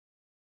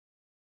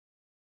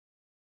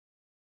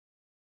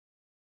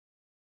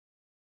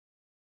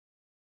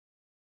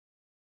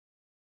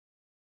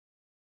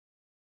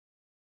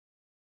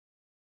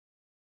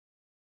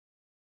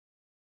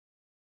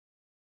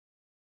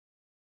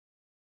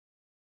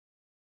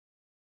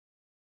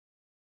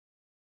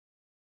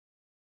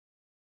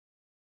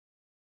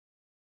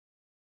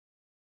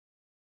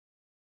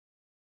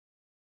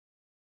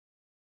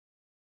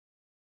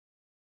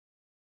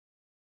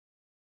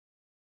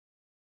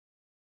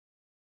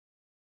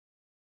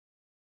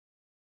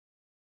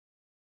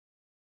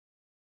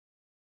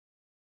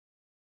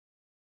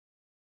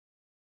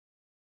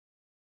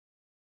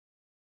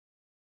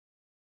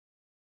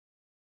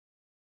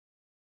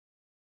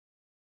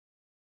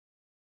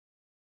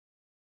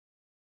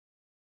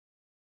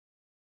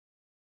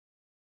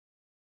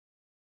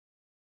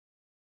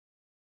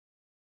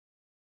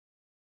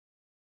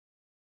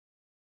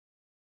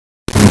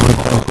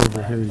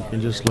over here. You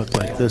can just look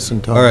like this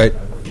and talk. All right.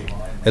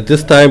 At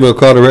this time, we'll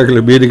call a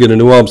regular meeting of the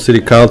New Ulm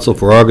City Council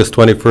for August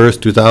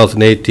 21st,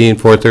 2018,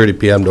 4:30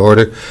 p.m. to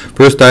order.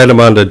 First item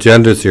on the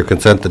agenda is your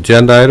consent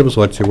agenda items.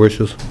 What's your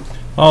wishes?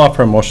 I'll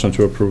offer a motion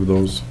to approve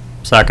those.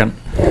 Second.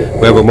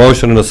 We have a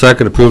motion and a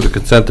second to approve the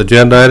consent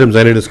agenda items.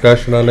 Any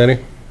discussion on any?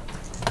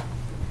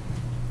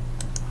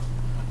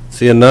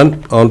 Seeing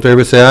none, all in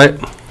favor say aye.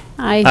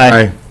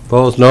 Aye.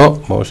 Opposed,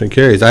 no. Motion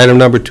carries. Item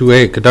number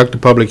 2A, conduct a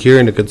public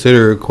hearing to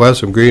consider a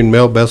request from Green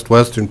Mill Best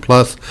Western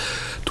Plus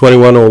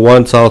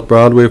 2101 South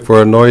Broadway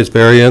for a noise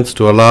variance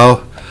to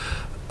allow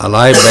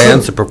live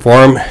bands to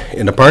perform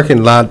in the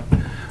parking lot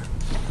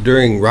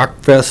during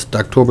Rockfest,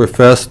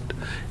 Oktoberfest,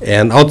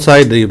 and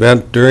outside the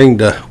event during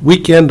the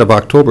weekend of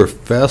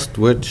Oktoberfest,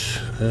 which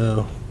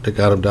they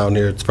got them down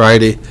here. It's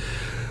Friday,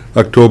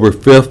 October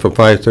 5th from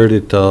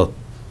 5:30 to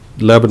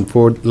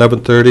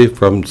 11:30,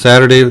 from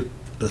Saturday,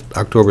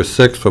 October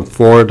 6th from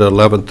 4 to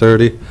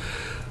 11:30,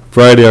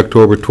 Friday,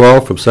 October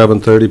 12th from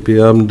 7:30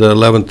 p.m. to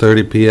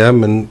 11:30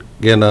 p.m., and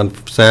again on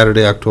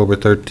Saturday, October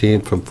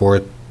 13th from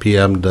 4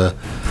 p.m. to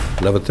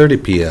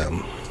 11:30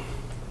 p.m.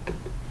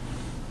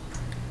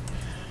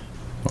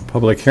 A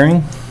public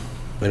hearing?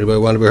 Anybody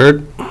want to be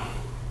heard?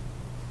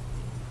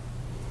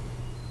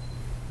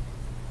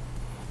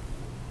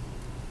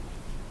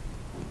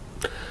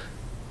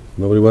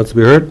 Nobody wants to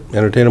be heard?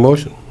 Entertain a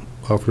motion.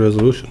 Offer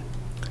resolution.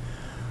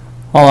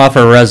 I'll offer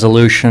a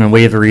resolution,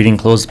 waive the reading,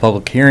 close the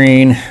public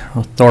hearing,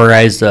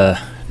 authorize the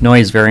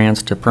noise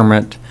variance to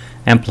permit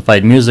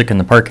amplified music in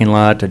the parking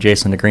lot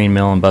adjacent to Green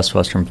Mill and Best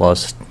Western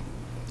Plus.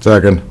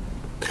 Second.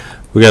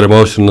 We got a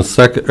motion, a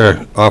second,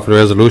 offer the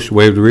resolution,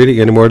 waive the reading.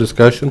 Any more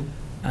discussion?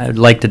 I'd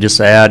like to just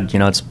add,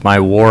 it's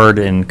my ward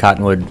in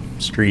Cottonwood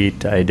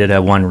Street. I did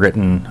have one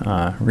written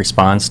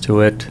response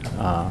to it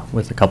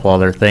with a couple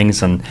other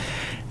things, and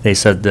they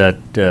said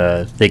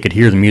that they could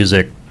hear the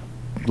music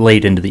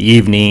late into the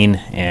evening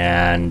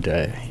and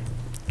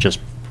just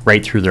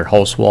right through their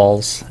house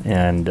walls.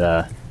 And,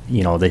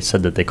 they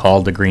said that they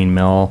called the Green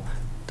Mill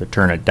to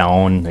turn it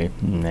down,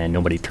 and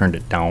nobody turned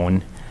it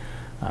down.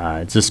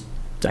 It's just,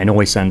 I know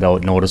we send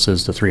out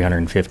notices to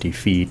 350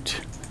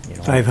 feet.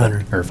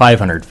 500. Or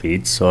 500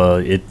 feet, so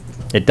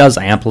it does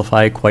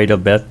amplify quite a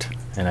bit.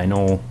 And I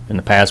know in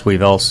the past I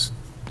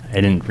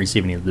didn't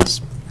receive any of this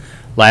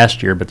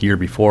last year, but the year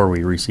before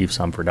we received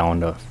some for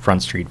down to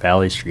Front Street,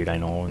 Valley Street, I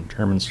know, and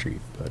Sherman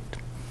Street. But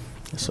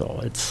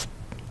so it's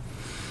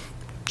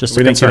just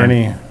We a didn't get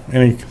concern.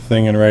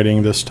 anything in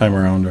writing this time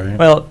around, right?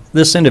 Well,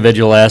 this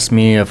individual asked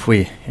me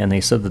and they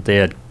said that they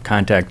had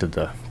contacted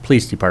the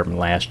police department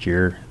last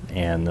year,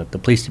 and that the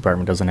police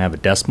department doesn't have a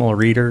decimal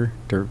reader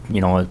to,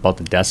 about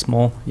the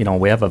decimal.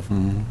 We have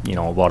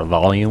about a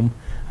volume.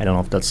 I don't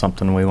know if that's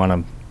something we want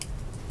to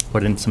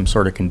put in some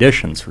sort of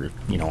conditions for,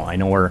 I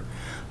know we're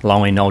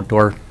allowing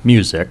outdoor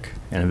music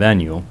in a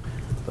venue,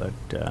 but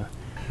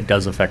it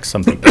does affect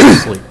some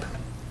people's sleep.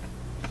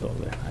 So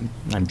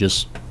I'm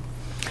just,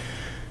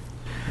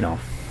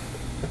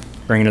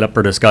 bringing it up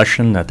for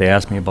discussion, that they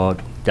asked me about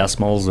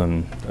decimals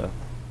and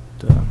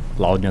the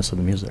loudness of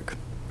the music.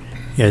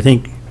 Yeah, I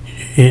think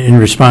in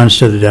response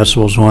to the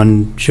decibels,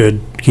 one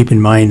should keep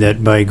in mind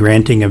that by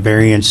granting a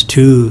variance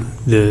to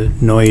the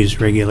noise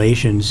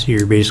regulations,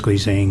 you're basically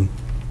saying,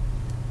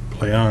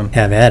 Play on.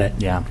 have at it.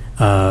 Yeah.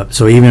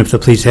 So even if the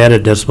police had a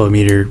decibel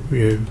meter,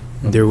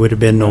 there would have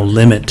been no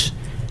limit,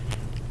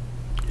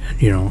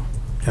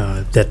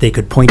 that they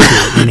could point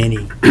to in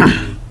any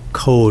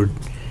code.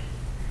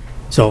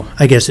 So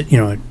I guess,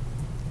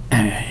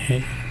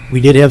 we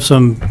did have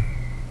some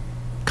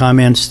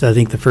comments, I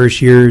think the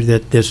first year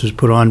that this was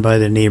put on by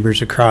the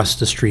neighbors across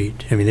the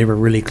street. I mean, they were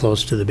really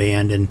close to the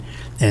band, and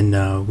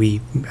I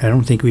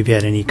don't think we've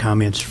had any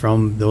comments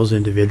from those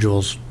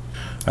individuals.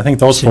 I think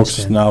those Since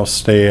folks then. now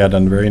stay at a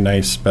very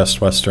nice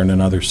Best Western in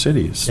other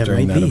cities That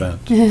during might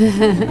that be.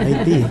 event.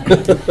 Might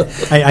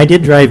be. I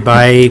did drive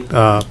by,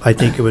 I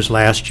think it was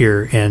last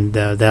year, and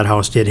that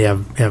house did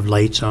have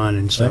lights on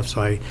and stuff,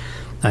 so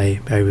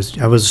I was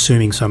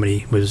assuming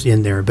somebody was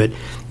in there. But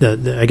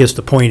I guess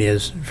the point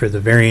is, for the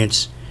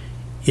variance,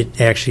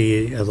 it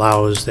actually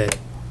allows that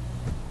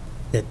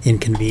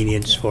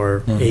inconvenience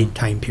for a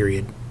time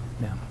period.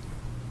 Yeah.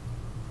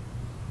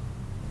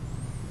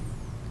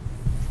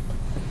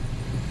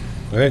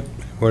 All right,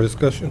 more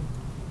discussion?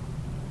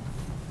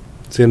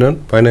 Seeing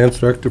none, Finance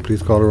Director,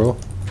 please call the roll.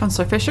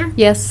 Counselor Fisher?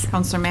 Yes.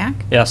 Counselor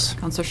Mack? Yes.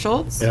 Counselor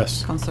Schultz?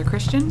 Yes. Counselor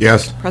Christian?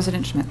 Yes.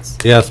 President Schmitz?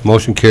 Yes,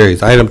 motion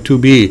carries. Item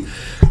 2B,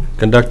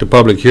 conduct a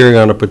public hearing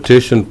on a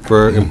petition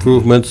for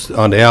improvements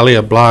on the alley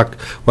at Block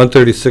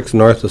 136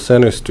 north of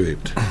Center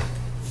Street.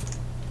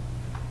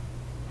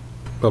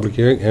 Public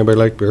hearing, anybody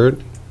like to be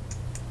heard?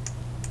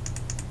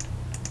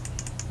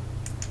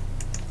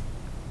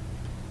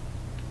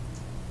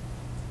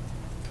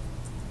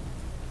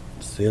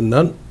 Seeing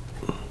none?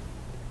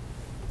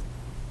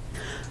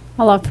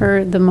 I'll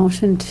offer the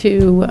motion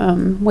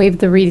to waive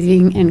the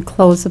reading and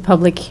close the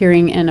public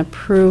hearing and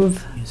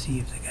approve You see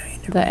if the guy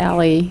in there- the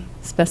alley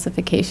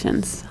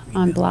specifications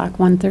on Block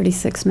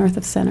 136 north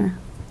of Center.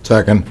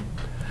 Second.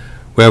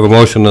 We have a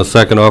motion and a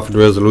second offer the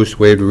resolution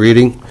waive the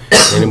reading.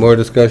 Any more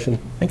discussion?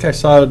 I think I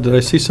saw, did I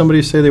see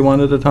somebody say they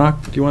wanted to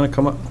talk? Do you want to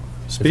come up,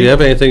 speak? If you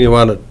have anything you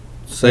want to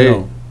say,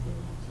 No.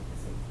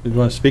 Did you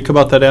want to speak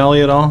about that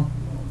alley at all?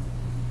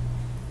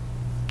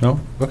 No?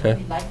 okay.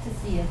 We'd like to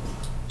see it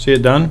See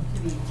it done?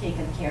 to be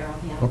taken care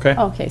of, yeah. Okay.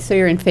 Okay, so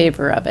you're in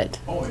favor of it?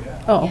 Oh,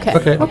 yeah. Oh, okay.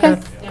 Okay.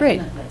 Okay, great.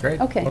 Definitely.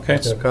 Okay. Okay,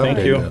 thank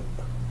Accommodate you. that.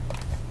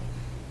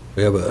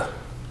 We have a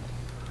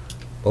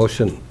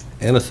motion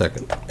and a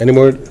second. Any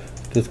more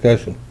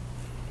discussion?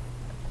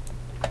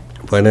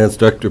 Finance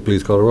Director,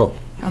 please call the roll.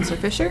 Counselor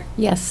Fisher?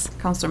 Yes.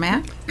 Counselor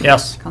Mack?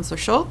 Yes. Counselor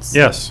Schultz?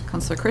 Yes.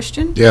 Counselor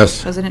Christian?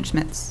 Yes. President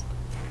Schmitz?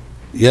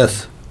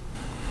 Yes.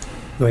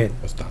 Go ahead.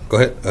 Go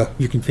ahead.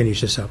 You can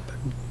finish this up.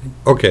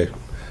 Okay.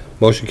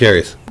 Motion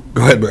carries.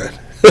 Go ahead, Brad.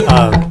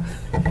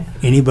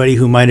 Anybody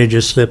who might have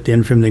just slipped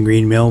in from the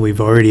Green Mill, we've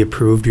already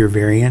approved your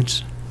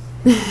variance.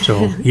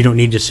 So you don't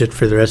need to sit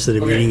for the rest of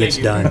the meeting, it's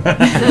done.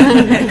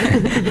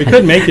 We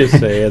could make you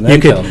say and You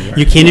then tell me. could,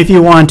 you can if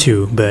you want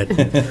to, but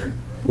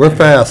We're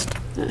fast.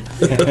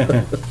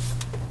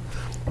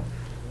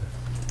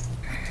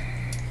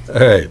 All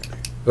right.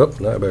 Oh,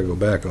 now I better go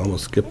back. I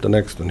almost skipped the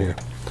next one here.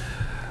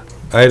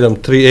 Item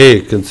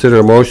 3A, consider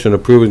a motion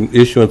approving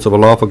issuance of a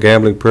lawful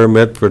gambling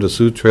permit for the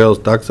Sioux Trails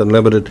Ducks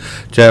Unlimited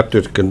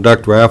chapter to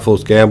conduct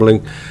raffles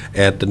gambling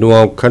at the New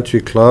Ulm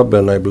Country Club,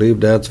 and I believe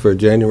that's for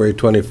January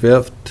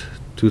 25th,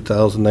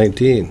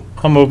 2019.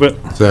 I'll move it.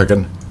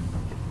 Second.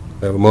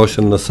 I have a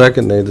motion and a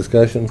second. Any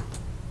discussion?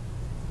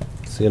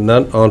 Seeing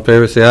none, all in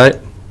favor, say aye.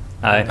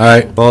 Aye. Aye.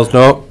 Opposed,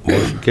 no.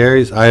 Motion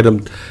carries.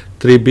 Item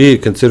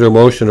 3B, consider a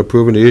motion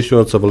approving the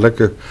issuance of a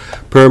liquor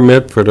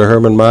permit for the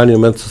Herman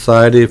Monument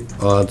Society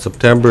on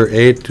September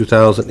 8,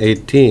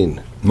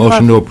 2018.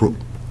 Motion to approve.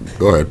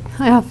 Go ahead.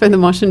 I offer the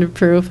motion to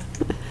approve.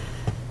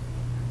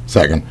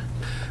 Second.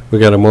 We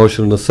got a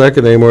motion and a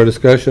second. Any more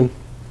discussion?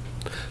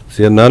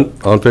 Seeing none,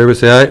 all in favor,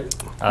 say aye.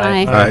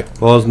 Aye.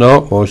 Opposed,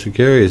 no. Motion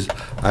carries.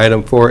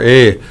 Item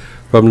 4A,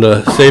 from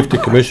the Safety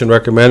Commission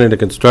recommending the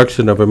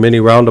construction of a mini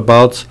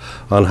roundabouts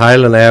on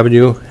Highland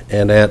Avenue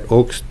and at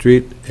Oak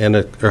Street,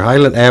 or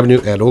Highland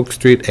Avenue at Oak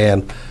Street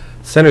and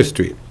Center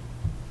Street.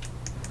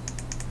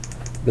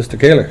 Mr.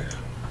 Kaler.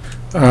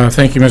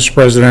 Thank you, Mr.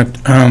 President.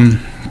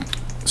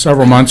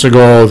 Several months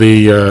ago,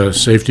 the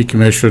Safety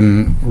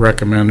Commission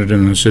recommended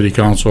and the City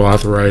Council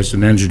authorized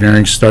an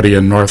engineering study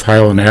in North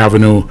Highland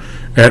Avenue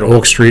at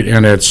Oak Street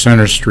and at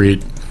Center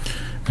Street.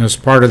 As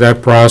part of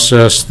that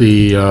process,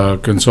 the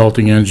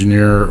consulting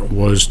engineer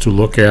was to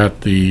look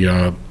at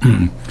the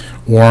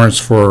warrants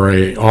for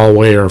a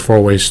all-way or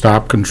four-way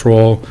stop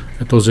control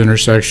at those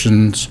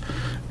intersections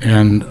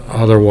and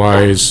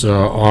otherwise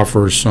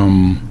offer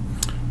some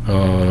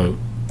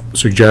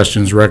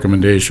suggestions,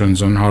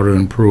 recommendations on how to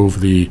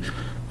improve the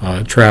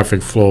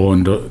traffic flow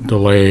and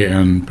delay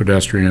and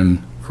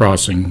pedestrian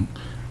crossing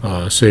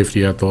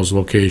safety at those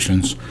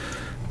locations.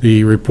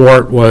 The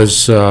report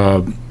was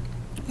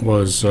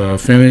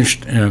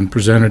finished and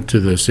presented to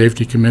the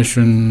Safety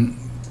Commission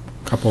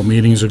a couple of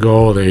meetings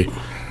ago. They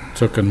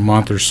took a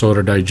month or so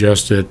to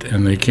digest it,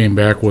 and they came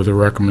back with a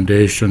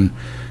recommendation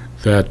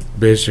that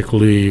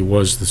basically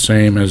was the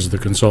same as the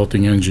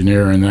consulting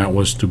engineer, and that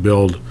was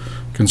to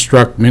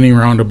construct mini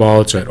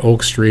roundabouts at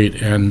Oak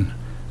Street and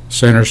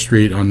Center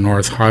Street on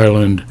North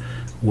Highland,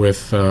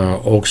 with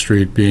Oak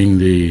Street being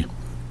the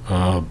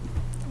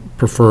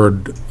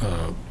preferred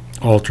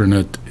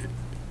alternate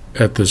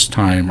at this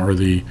time, or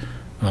the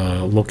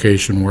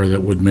location where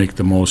that would make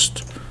the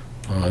most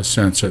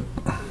sense, or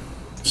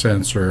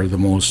the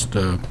most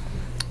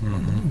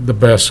the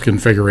best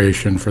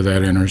configuration for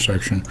that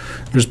intersection.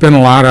 There's been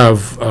a lot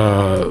of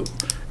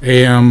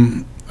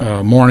AM,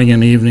 morning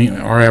and evening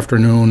or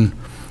afternoon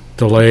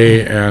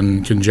delay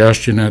and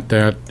congestion at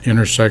that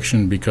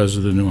intersection because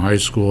of the new high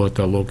school at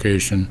that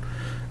location,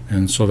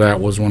 and so that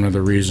was one of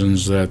the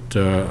reasons that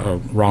a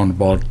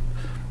roundabout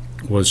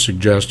was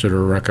suggested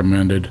or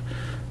recommended.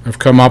 I've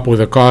come up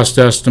with a cost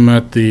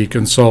estimate. The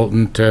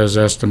consultant has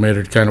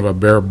estimated kind of a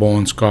bare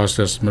bones cost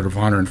estimate of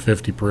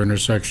 $150 per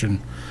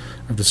intersection.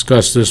 I've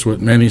discussed this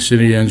with many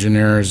city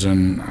engineers,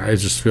 and I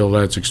just feel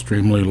that's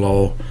extremely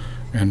low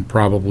and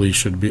probably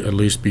should be at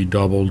least be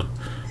doubled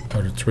to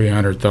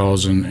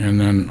 $300,000.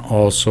 And then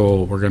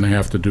also we're going to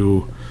have to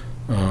do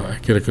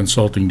get a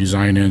consulting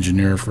design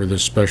engineer for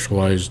this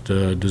specialized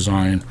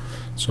design.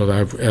 So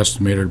I've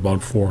estimated about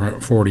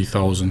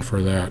 $40,000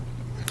 for that.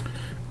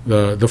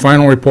 The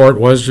final report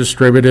was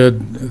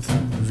distributed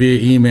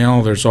via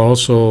email. There's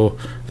also,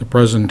 the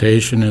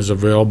presentation is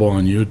available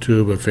on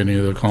YouTube. If any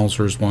of the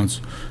counselors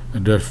wants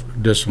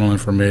additional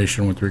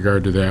information with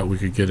regard to that, we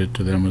could get it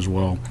to them as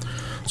well.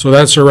 So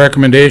that's their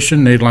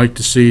recommendation. They'd like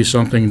to see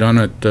something done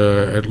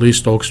at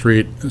least Oak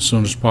Street as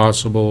soon as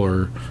possible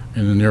or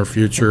in the near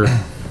future.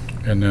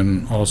 And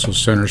then also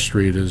Center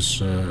Street is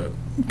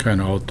kind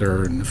of out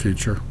there in the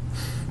future.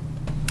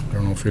 I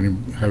don't know if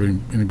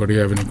anybody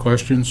have any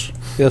questions?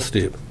 Yes,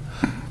 Steve.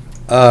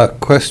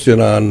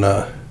 Question on,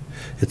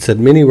 it said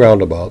mini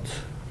roundabouts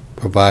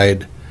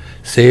provide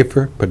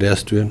safer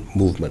pedestrian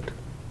movement.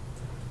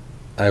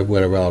 I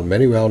went around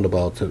many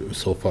roundabouts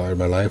so far in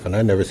my life, and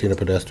I've never seen a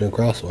pedestrian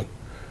cross one.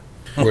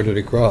 Where did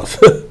he cross?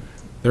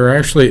 They're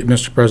actually,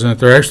 Mr. President,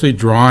 they're actually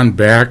drawn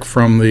back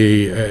from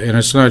the, and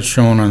it's not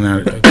shown on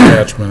that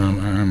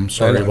attachment, I'm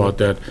sorry about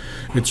that.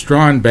 It's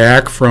drawn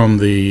back from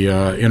the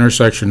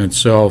intersection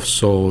itself,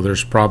 so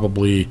there's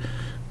probably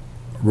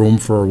room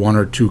for 1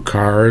 or 2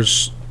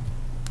 cars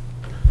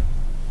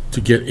to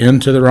get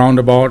into the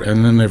roundabout,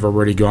 and then they've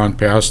already gone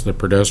past the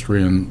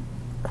pedestrian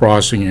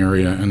crossing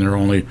area, and they're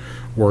only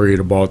worried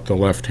about the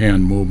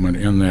left-hand movement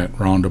in that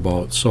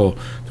roundabout. So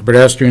the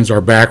pedestrians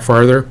are back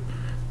farther,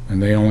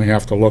 and they only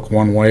have to look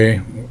one way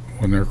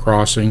when they're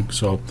crossing.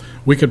 So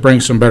we could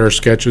bring some better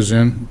sketches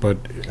in, but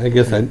I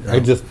guess I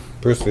just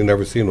personally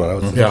never seen one. I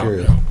was just Yeah.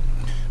 curious.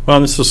 Well,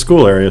 this is a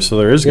school area, so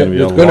there is going to Yeah,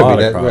 be a it's gonna be lot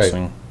of that, right.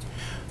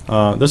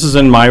 crossing. This is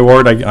in my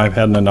ward. I've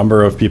had a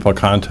number of people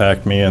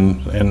contact me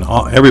and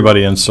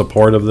everybody in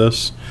support of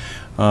this.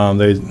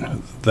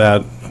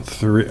 That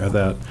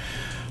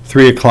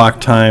 3 o'clock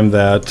time,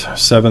 that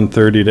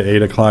 7:30 to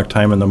 8 o'clock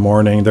time in the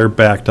morning, they're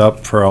backed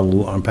up for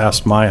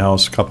past my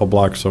house, a couple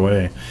blocks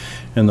away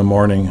in the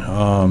morning.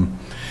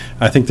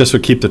 I think this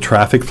would keep the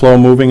traffic flow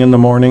moving in the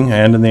morning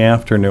and in the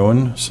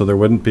afternoon, so there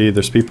wouldn't be,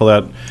 there's people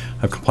that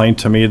have complained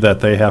to me that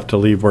they have to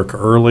leave work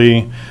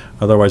early.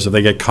 Otherwise, if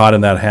they get caught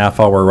in that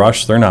half-hour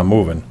rush, they're not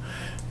moving.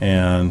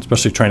 And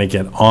especially trying to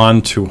get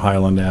onto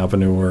Highland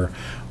Avenue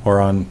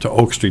or on to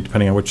Oak Street,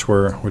 depending on which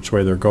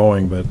way they're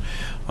going. But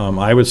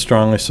I would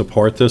strongly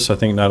support this. I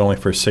think not only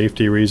for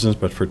safety reasons,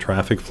 but for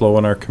traffic flow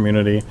in our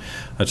community.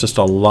 It's just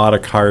a lot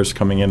of cars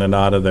coming in and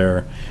out of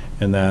there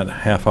in that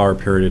half-hour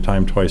period of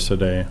time twice a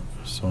day.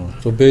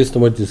 So based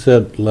on what you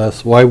said,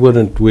 Les, why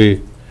wouldn't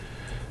we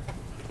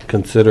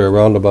consider a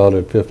roundabout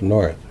at Fifth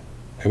North?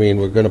 I mean,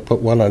 we're going to put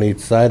one on each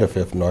side of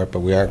Fifth North, but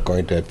we aren't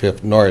going to at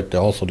Fifth North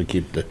also to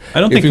keep the, I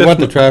don't if think you want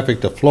the Fifth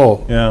traffic to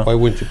flow, Yeah. why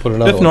wouldn't you put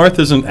another Fifth one? North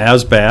isn't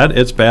as bad.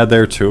 It's bad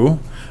there too.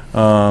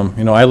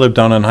 I live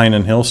down on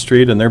Heinen Hill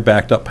Street, and they're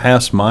backed up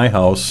past my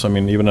house. I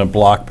mean, even a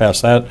block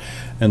past that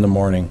in the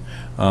morning.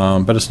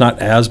 But it's not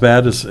as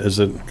bad as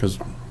it, because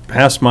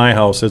past my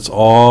house, it's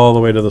all the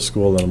way to the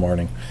school in the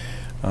morning.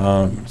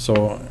 On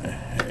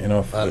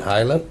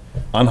Highland?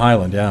 On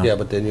Highland, yeah. Yeah,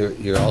 but then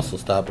you're also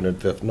stopping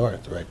at Fifth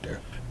North right there.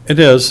 It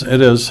is.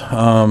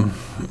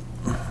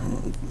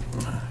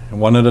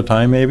 One at a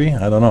time, maybe?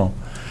 I don't know.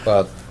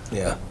 But,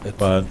 yeah.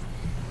 But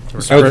I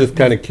was just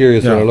kind of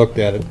curious when I Yeah. looked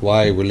at it,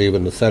 why we're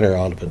leaving the center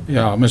out of it.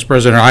 yeah, Mr.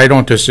 President, I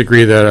don't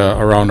disagree that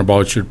a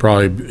roundabout should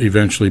probably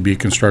eventually be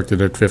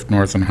constructed at Fifth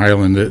North and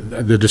Highland.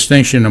 The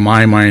distinction in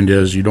my mind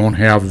is you don't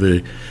have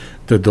the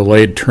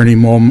delayed turning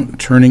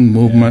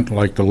movement,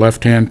 like the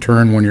left-hand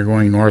turn when you're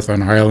going north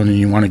on Highland and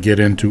you want to get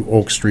into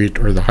Oak Street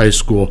or the high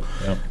school.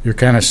 Yep. You're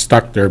kind of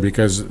stuck there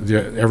because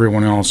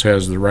everyone else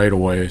has the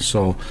right-of-way.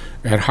 So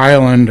at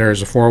Highland,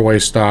 there's a four-way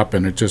stop,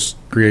 and it just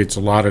creates a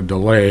lot of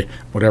delay,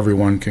 but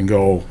everyone can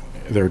go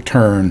their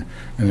turn,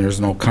 and there's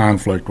no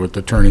conflict with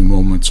the turning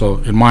movement. So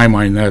in my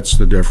mind, that's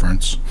the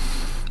difference.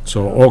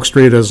 So Oak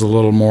Street is a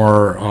little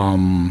more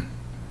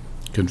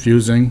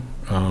confusing,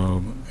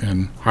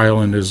 and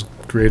Highland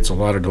creates a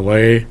lot of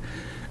delay,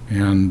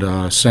 and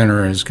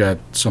Center has got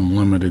some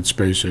limited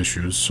space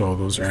issues. So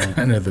those are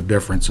kind of the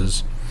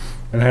differences.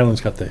 and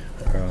Highland's got the,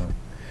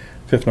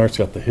 Fifth North's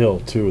got the hill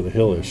too, the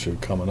hill issue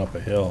coming up a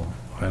hill.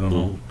 I don't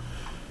know.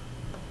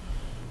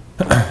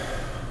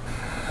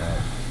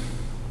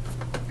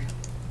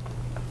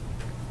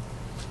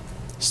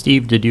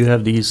 Steve, did you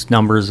have these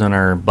numbers in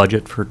our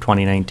budget for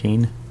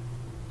 2019?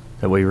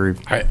 That we were,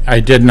 I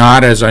did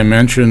not, as I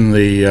mentioned,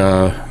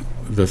 the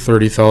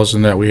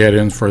 30,000 that we had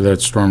in for that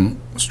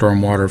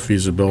stormwater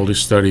feasibility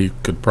study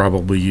could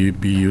probably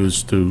be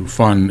used to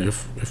fund,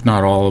 if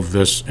not all of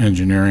this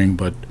engineering,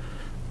 but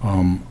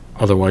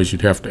otherwise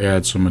you'd have to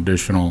add some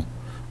additional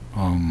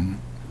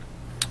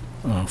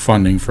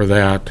funding for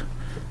that.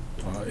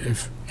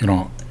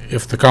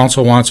 If the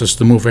council wants us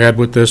to move ahead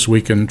with this,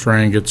 we can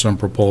try and get some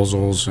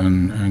proposals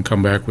and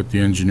come back with the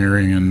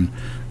engineering and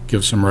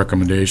give some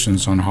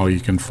recommendations on how you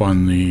can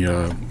fund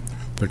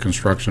the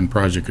construction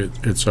project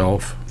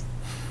itself.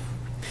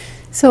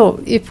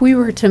 So if we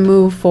were to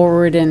move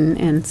forward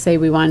and say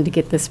we wanted to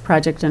get this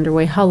project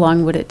underway, how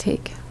long would it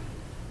take?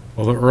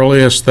 Well, the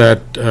earliest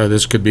that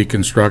this could be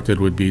constructed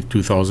would be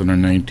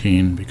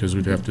 2019, because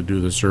we'd have to do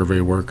the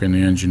survey work and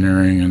the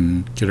engineering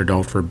and get it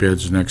out for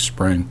bids next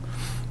spring.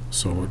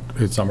 So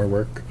it's Summer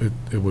work?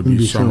 it would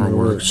be summer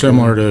work,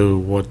 similar to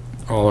what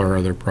all our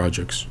other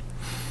projects.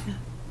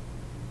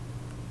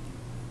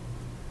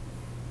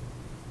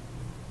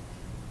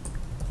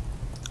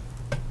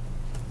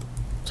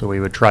 so we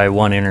would try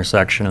one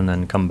intersection and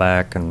then come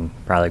back and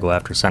probably go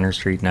after Center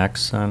Street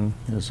next, then?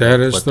 That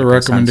is what the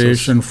consensus?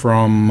 recommendation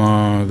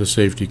from the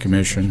Safety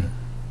Commission,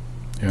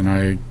 and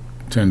I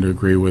tend to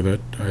agree with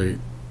it.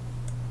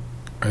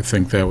 I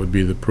think that would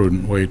be the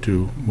prudent way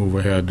to move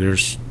ahead.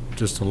 There's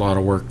just a lot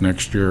of work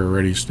next year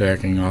already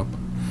stacking up,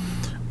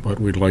 but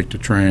we'd like to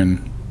try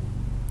and,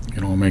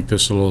 make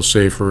this a little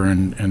safer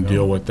and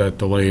deal with that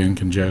delay and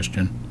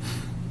congestion.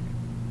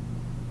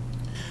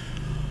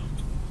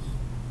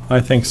 I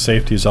think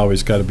safety's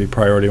always got to be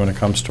priority when it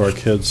comes to our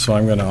kids, so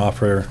I'm going to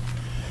offer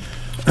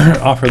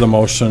the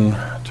motion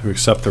to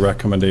accept the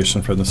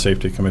recommendation from the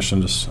Safety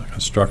Commission to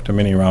construct a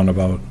mini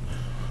roundabout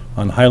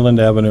on Highland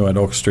Avenue at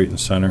Oak Street and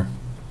Center.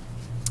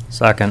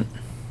 Second.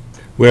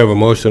 We have a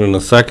motion and a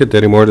second.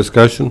 Any more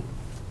discussion?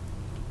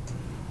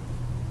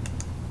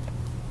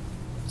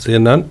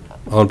 Seeing none?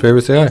 All in favor,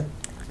 say aye.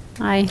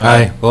 Aye.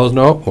 Aye. Opposed,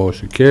 no.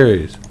 Motion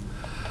carries.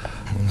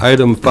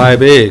 Item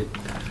 5A,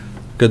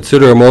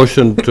 consider a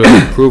motion to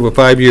approve a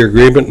 5-year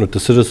agreement with the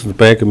Citizens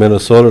Bank of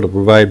Minnesota to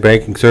provide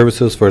banking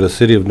services for the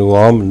City of New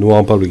Ulm, New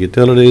Ulm Public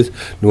Utilities,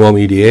 New Ulm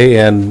EDA,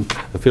 and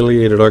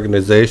affiliated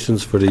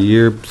organizations for the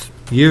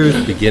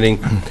years beginning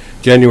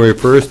January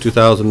 1st,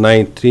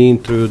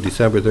 2019 through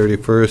December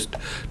 31st,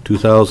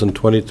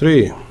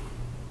 2023.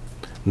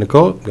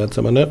 Nicole, got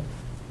some on that?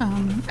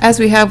 As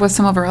we have with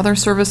some of our other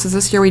services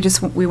this year,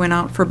 we went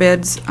out for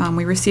bids.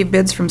 We received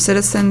bids from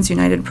Citizens,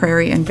 United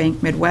Prairie, and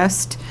Bank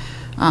Midwest.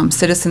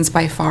 Citizens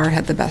by far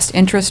had the best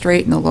interest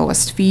rate and the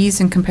lowest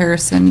fees in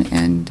comparison,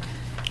 and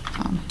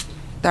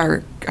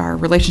our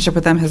relationship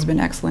with them has been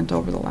excellent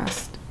over the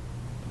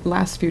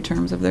last few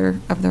terms of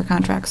their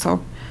contract.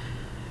 So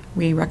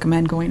we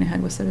recommend going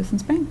ahead with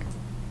Citizens Bank.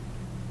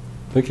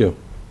 Thank you.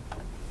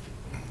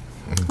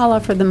 I'll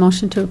offer the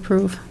motion to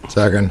approve.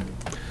 Second.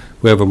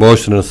 We have a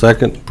motion and a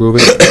second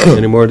approving.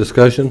 Any more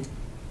discussion?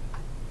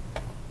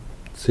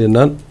 Seeing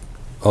none?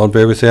 All in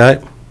favor, say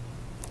aye.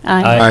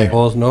 Aye.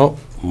 Opposed, no.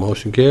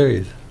 Motion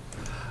carries.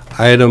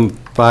 Item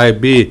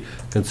 5B,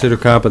 consider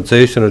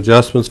compensation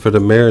adjustments for the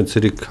mayor and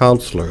city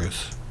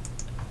councilors.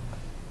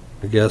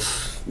 I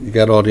guess you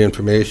got all the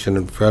information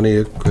in front of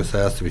you. Chris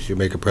asked if he should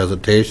make a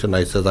presentation.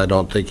 I says I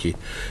don't think he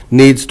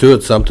needs to.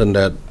 It's something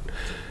that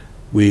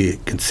we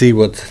can see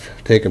what's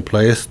taking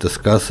place,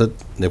 discuss it,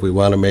 and if we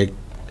want to make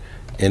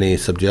any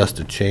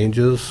suggested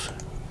changes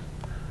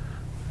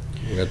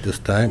at this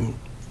time.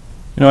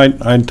 You know,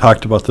 I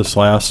talked about this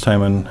last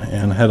time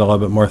and had a little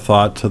bit more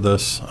thought to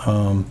this.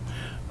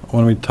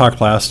 When we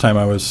talked last time,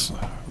 I was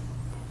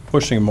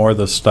pushing more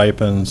the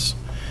stipends,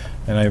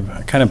 and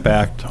I kind of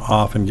backed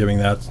off and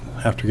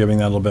after giving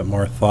that a little bit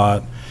more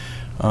thought.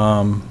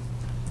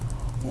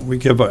 We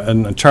give,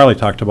 and Charlie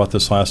talked about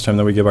this last time,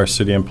 that we give our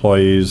city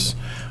employees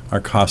our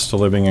cost of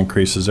living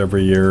increases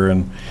every year,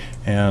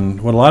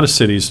 and what a lot of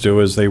cities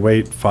do is they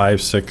wait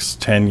 5, 6,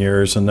 10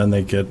 years, and then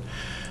they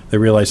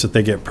realize that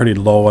they get pretty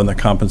low on the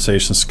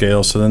compensation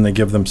scale, so then they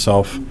give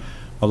themselves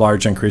a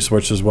large increase,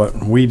 which is what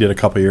we did a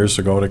couple years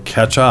ago to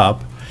catch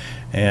up,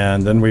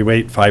 and then we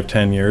wait 5,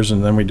 10 years,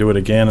 and then we do it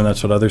again, and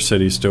that's what other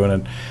cities do.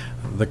 And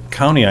the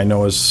county, I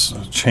know, has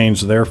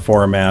changed their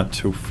format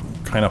to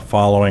kind of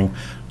following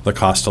the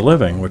cost of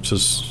living, which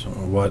is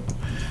what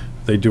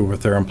they do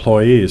with their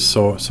employees.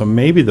 So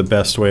maybe the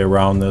best way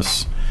around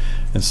this,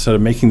 instead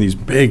of making these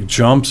big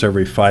jumps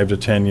every 5 to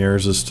 10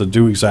 years, is to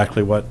do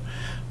exactly what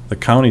the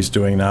county's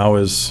doing now,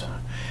 is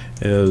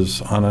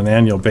on an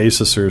annual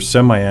basis or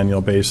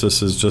semi-annual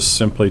basis, is just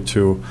simply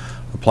to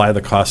apply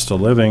the cost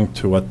of living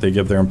to what they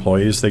give their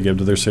employees, they give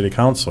to their city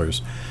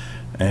councilors.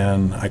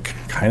 And it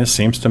kind of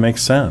seems to make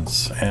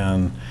sense.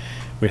 And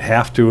we'd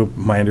have to,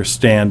 my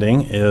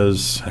understanding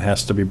is, it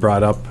has to be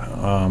brought up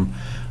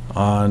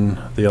on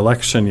the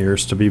election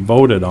years to be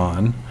voted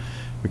on.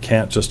 We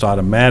can't just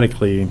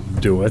automatically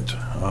do it,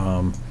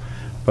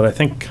 but I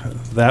think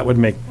that would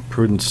make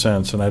prudent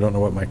sense, and I don't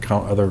know what my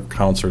other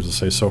counselors will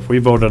say. So if we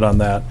voted on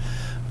that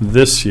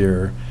this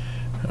year,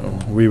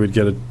 we would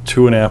get a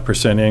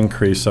 2.5%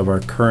 increase of our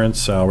current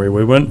salary.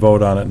 We wouldn't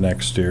vote on it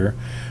next year.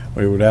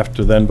 We would have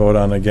to then vote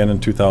on it again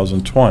in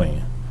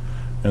 2020,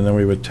 and then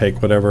we would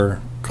take whatever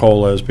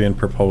COLA is being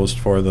proposed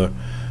for the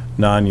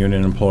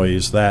non-union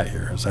employees that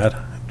year. Is that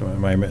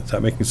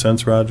making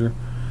sense, Roger?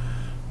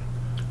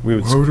 We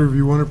would. Whatever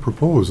you want to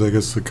propose, I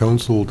guess the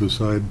council will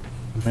decide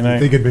if And they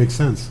think it makes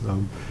sense.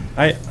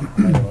 I don't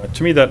know.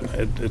 To me, that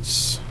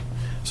it's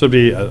so it'd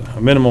be a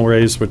minimal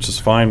raise, which is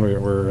fine.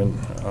 We're in.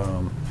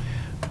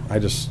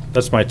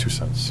 That's my 2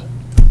 cents.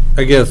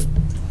 I guess,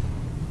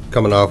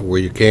 coming off of where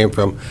you came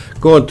from,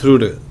 going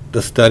through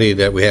the study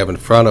that we have in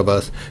front of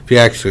us, if you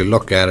actually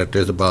look at it,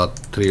 there's about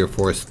 3 or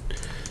 4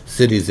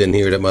 cities in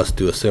here that must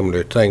do a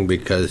similar thing,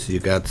 because you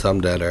got some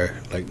that are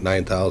like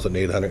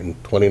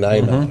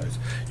 $9,829.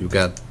 You've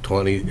got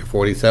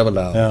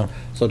 $47. Yeah.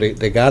 So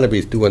they got to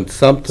be doing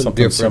something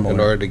different similar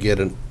in order to get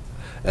an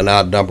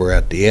odd number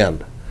at the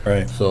end.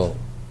 Right. So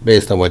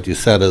based on what you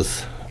said, you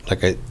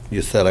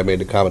said, I made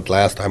the comment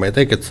last time, I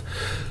think it's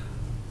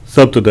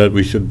something that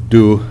we should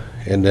do,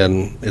 and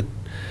then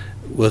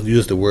we'll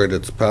use the word,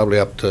 it's probably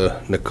up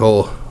to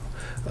Nicole,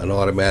 an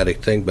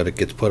automatic thing, but it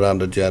gets put on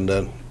the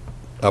agenda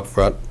up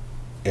front,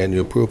 and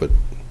you approve it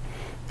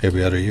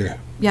every other year.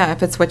 Yeah,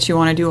 if it's what you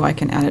want to do, I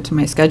can add it to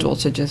my schedule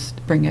to just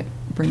bring an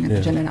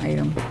agenda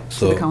item to the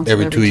So council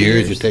every 2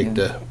 years, you take yeah.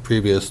 the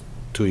previous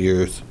 2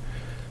 years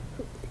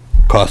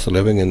cost of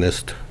living and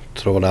just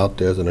throw it out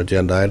there as an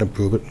agenda item,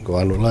 prove it, and go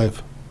on with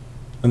life.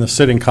 And the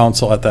sitting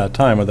council at that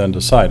time would then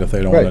decide if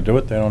they don't want to Right. do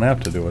it, they don't have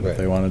to do it. Right. If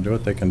they want to do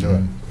it, they can do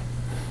it.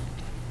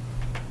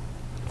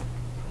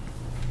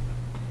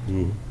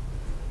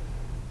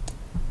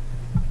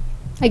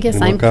 I guess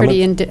Any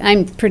more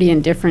I'm pretty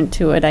indifferent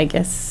to it, I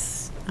guess.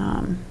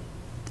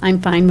 I'm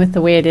fine with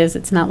the way it is.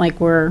 It's not like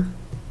we're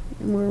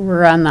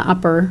on the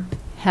upper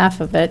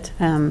half of it.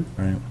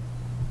 Right.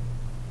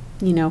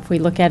 You know, if we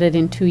look at it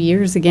in 2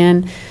 years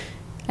again,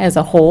 as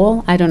a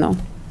whole, I don't know.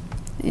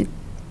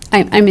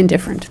 I'm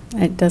indifferent.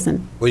 It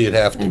doesn't, Well, you'd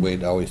have to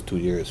wait always 2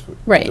 years to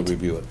Right.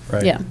 review it.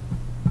 Right. yeah.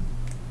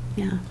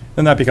 Yeah.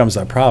 Then that becomes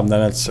that problem.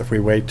 Then it's, if we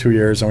wait 2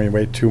 years and we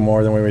wait 2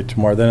 more, then we wait 2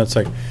 more, then it's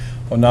like,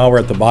 well, now we're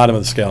at the bottom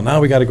of the scale. Now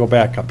we got to go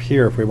back up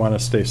here if we want to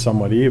stay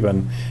somewhat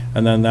even.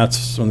 And then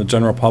that's when the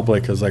general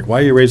public is like, why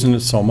are you raising it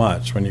so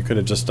much when you could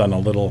have just done a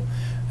little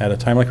at a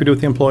time like we do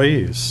with the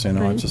employees? You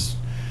know, Right. it's just,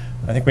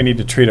 I think we need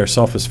to treat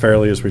ourselves as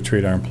fairly as we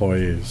treat our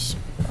employees.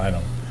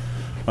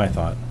 My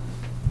thought.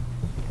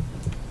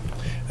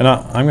 And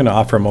I'm going to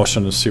offer a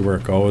motion to see where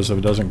it goes. If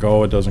it doesn't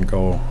go, it doesn't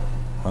go.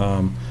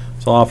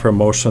 So I'll offer a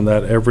motion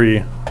that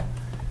every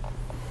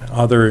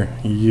other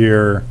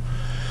year,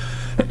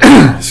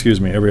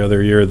 excuse me, every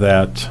other year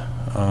that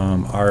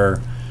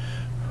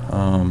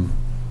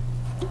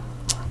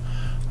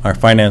our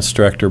finance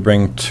director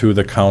bring to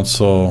the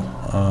council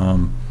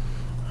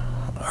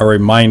a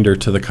reminder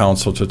to the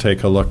council to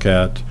take a look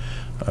at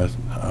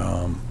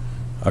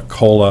a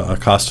COLA, a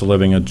cost of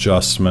living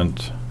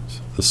adjustment,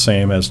 the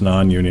same as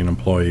non-union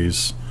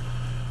employees,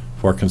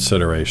 for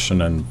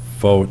consideration and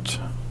vote.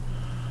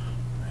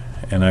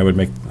 And I would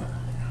make,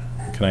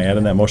 can I add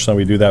in that motion that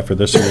we do that for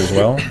this year as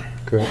well?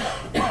 Correct.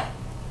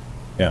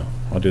 Yeah,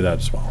 I'll do that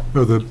as well.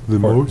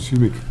 No, excuse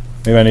me.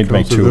 Maybe I need to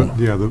make Counselor,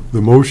 two. Yeah,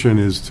 the motion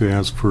is to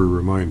ask for a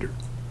reminder.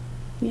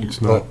 Yeah.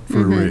 It's not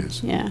for a Mhm,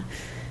 raise. Yeah.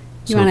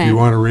 So if you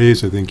want to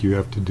raise, I think you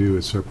have to do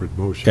a separate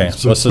motion. Okay,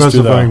 so let's just do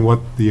Specifying that. what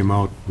the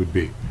amount would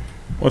be.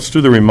 Let's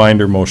do the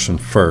reminder motion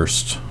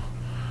first.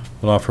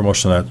 I'll offer a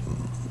motion that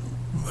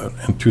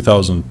in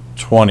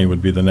 2020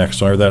 would be the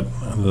next one, or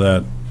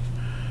that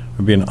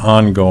would be an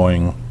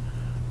ongoing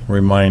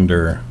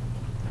reminder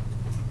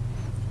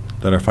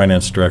that our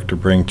finance director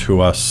bring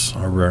to us,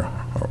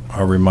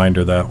 a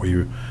reminder that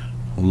we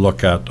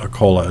look at a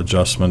COLA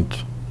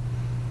adjustment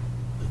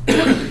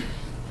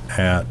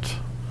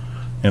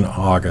in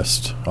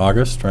August,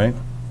 right?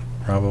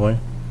 Probably?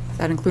 Does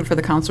that include for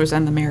the counselors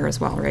and the mayor as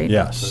well, right?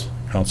 Yes,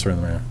 Counselor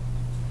and the mayor.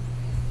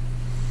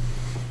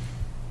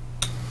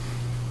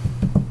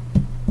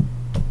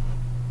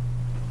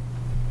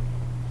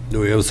 Do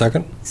we have a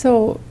second?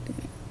 So,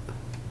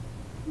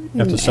 You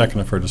have to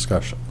second it for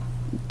discussion.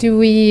 do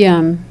we,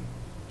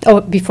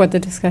 before the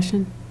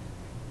discussion?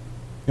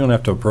 You don't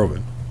have to approve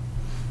it.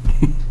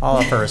 I'll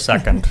offer a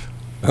second.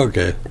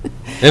 Okay.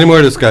 Any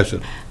more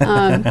discussion?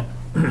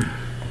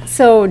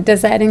 So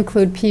does that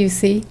include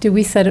PUC? Do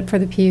we set it for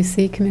the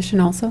PUC commission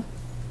also?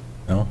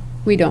 No?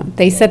 We don't.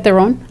 They set their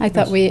own? I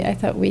thought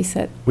we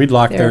set, We'd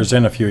locked There. theirs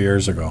in a few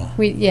years ago.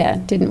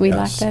 didn't we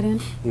lock Yes. that in?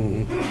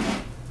 Mhm.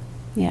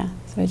 Yeah,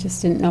 so I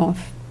just didn't know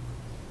if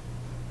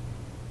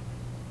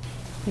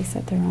they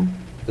set their own.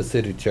 The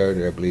city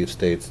charter, I believe,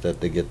 states that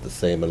they get the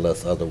same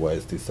unless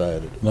otherwise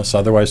decided. Unless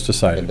otherwise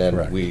decided, And then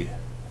correct. we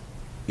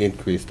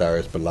increased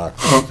ours but locked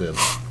ours in.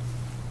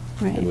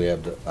 And we Right,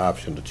 have the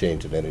option to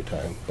change it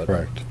anytime. But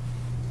Correct.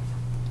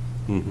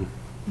 Mhm.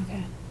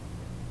 okay.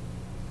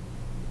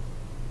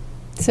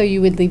 So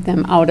you would leave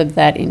them out of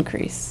that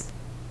increase?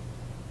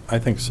 I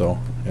think so,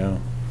 yeah.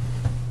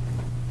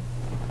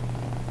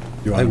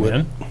 You I want would.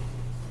 them in?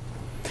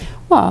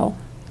 Well,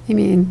 I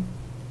mean,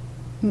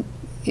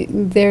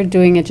 they're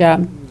doing a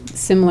job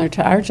similar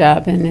to our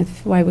job, and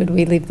why would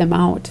we leave them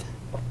out?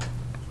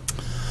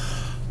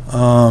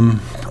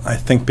 I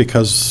think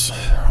because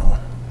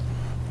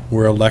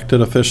we're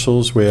elected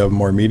officials, we have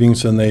more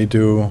meetings than they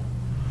do.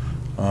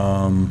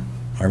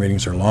 Our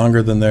meetings are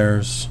longer than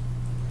theirs.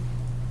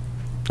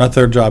 Not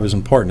their job is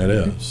important, it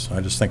is. I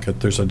just think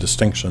that there's a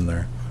distinction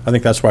there. I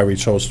think that's why we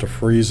chose to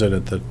freeze it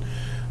at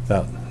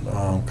that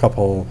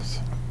couple,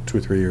 2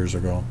 or 3 years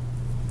ago.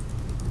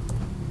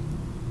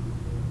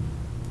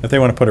 If they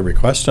want to put a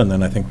request in,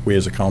 then I think we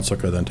as a council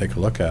could then take a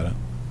look at it.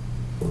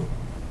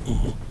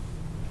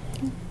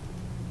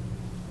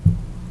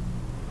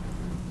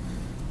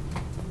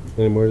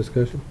 Any more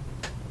discussion?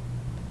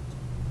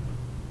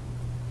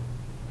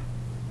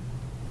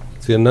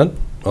 Seeing none?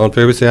 All in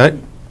favor, say aye.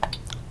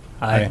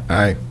 Aye.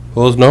 Aye.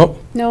 Opposed, no?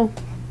 No,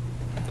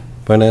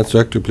 Finance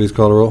Director, please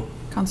call the roll.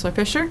 Counselor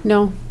Fisher?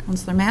 no,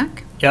 Counselor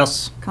Mack?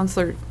 Yes.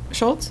 Counselor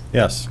Schultz?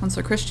 Yes.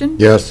 Counselor Christian?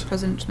 Yes.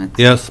 President Schmidt?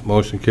 Yes,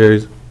 motion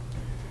carries. Do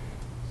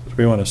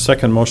we want a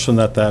second motion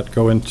that this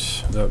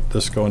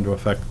go into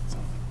effect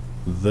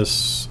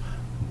this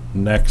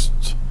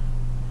next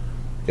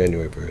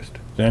January 1st.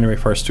 January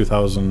 1st,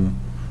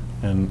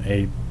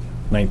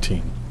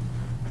 2019,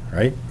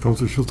 right?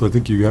 Counselor Schultz, I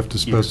think you have to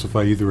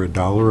specify either a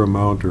dollar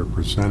amount or a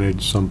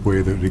percentage, some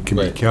way that it can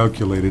be Right.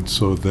 calculated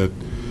so that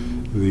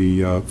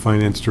the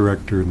finance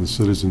director and the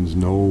citizens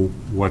know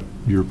what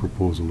your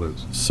proposal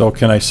is. So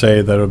can I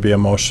say that it would be a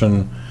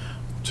motion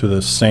to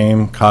the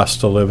same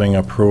cost of living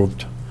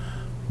approved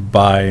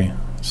by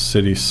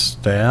city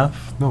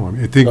staff? No, I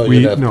mean, I think No, we,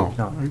 you'd have to- no,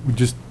 No. we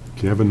just,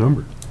 Do you have a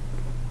number?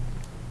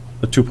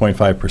 The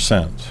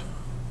 2.5%.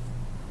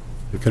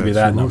 If Could be that's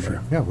that your motion.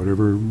 number. Yeah,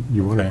 whatever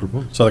you want to Okay.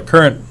 propose. So the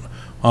current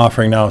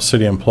offering now of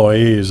city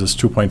employees is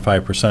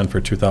 2.5% for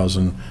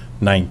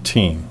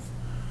 2019.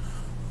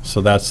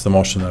 So that's the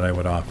motion that I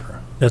would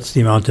offer. That's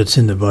the amount that's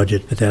in the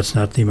budget, but that's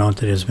not the amount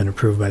that has been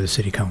approved by the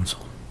city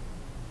council.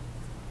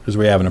 Because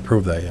we haven't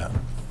approved that yet.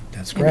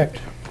 That's correct.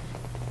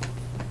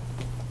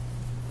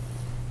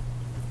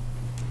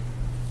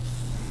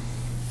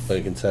 So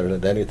you can set it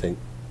at anything.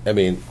 I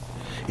mean,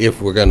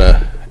 if we're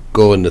gonna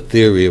go in the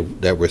theory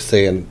that we're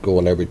saying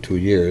going every 2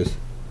 years,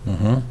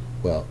 Mm-hmm.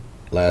 well,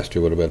 last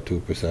year would have been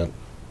 2%.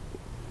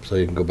 So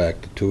you can go back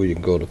to 2, you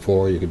can go to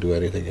 4, you can do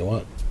anything you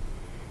want.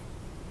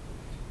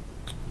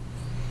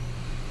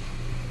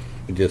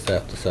 You just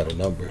have to set a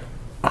number.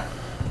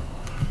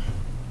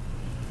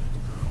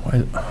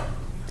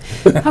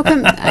 How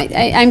come,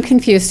 I'm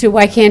confused too,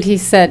 why can't he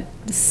set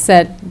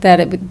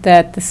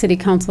that the city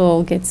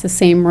council gets the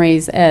same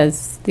raise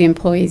as the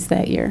employees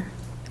that year?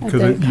 At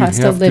Because the you cost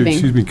have of to, living?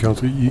 excuse me,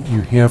 Counselor,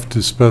 you have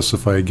to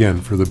specify again,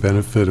 for the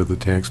benefit of the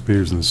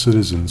taxpayers and the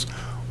citizens,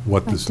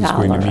 what A this is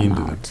going to dollar mean to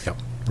them. amount. Yep,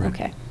 right.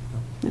 Okay,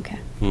 okay.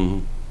 Mm-hmm.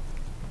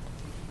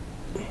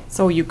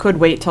 So you could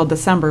wait till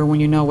December when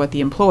you know what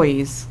the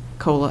employees'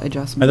 COLA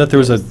adjustment I thought there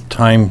was a is.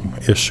 time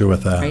issue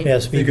with that. Right. It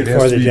has to I be think it has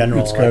before to the be,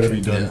 general it's got to be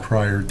election. done Yeah.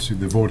 prior to,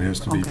 the vote has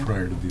to be Okay.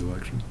 prior to the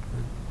election.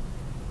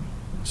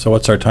 So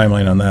what's our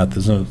timeline on that?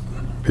 Isn't it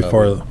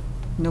before,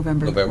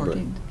 November November.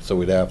 14th. So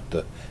we'd have to,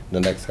 in the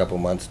next couple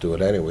of months, do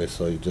it anyway,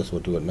 so you just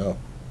would do it now.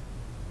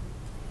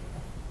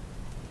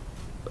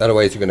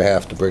 Otherwise, you're gonna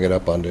have to bring it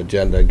up on the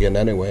agenda again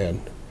anyway,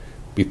 and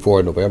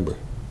before November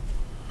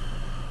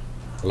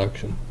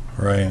election.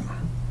 right?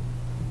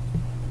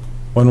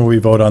 When will we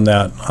vote on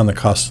that, on the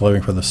cost of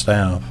living for the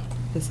staff?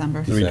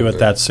 December. Do we do it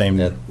that same,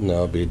 That- that'll No,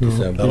 it'll be No.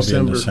 December. be in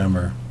December.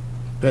 December.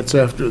 That's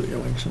after the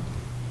election.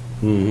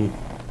 Mhm.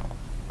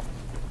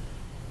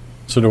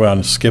 So do we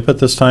want to skip it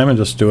this time and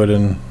just do it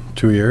in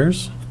 2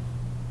 years?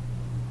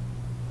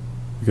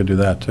 You could do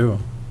that too.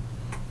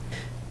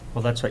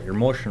 Well, that's what your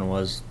motion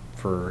was,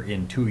 for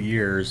in 2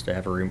 years to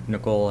have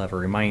Nicole have a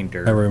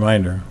reminder. Have a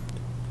reminder.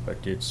 But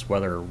it's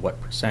whether,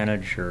 what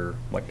percentage or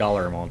what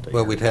dollar amount. that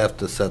Well, you're- we'd have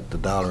to set the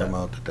dollar Set.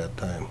 amount at that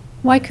time.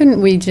 Why couldn't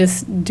we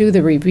just do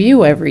the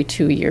review every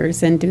 2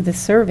 years and do the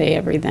survey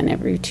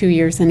every 2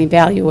 years and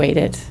evaluate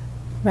it,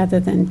 rather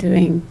than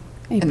doing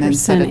a percentage? And then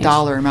set a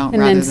dollar amount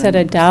And rather then set a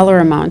than- dollar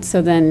amount,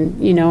 so then,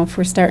 if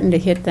we're starting to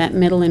hit that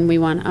middle and we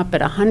want to up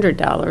at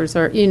 $100,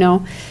 or,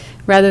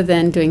 rather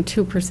than doing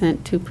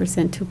 2%,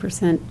 2%,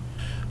 2%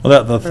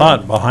 Well, the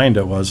thought behind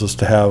it was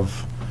to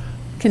have,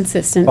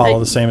 consistent. follow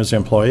the same as the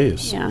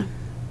employees. Yeah,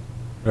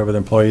 Whatever the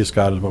employees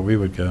got is what we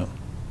would get.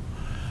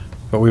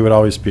 But we would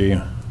always be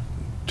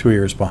 2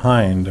 years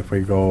behind if we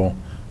go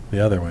the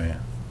other way.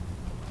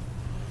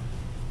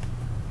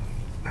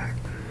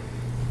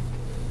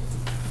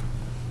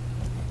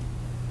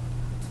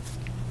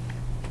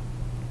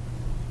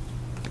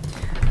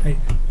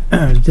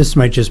 This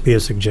might just be a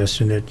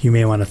suggestion that you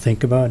may want to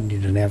think about, and you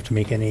don't have to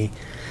make any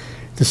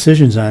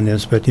decisions on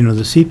this, but, the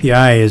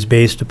CPI is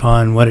based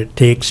upon what it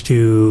takes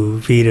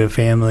to feed a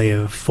family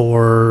of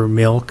 4,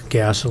 milk,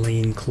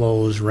 gasoline,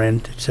 clothes,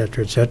 rent, et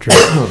cetera, et cetera.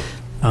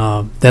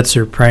 That's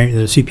the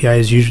CPI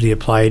is usually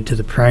applied to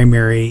the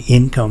primary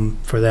income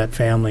for that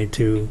family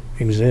to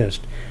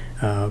exist.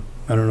 I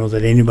don't know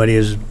that anybody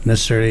is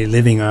necessarily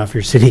living off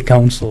your city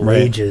council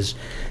Right. wages.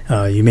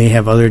 You may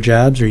have other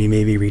jobs, or you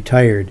may be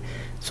retired.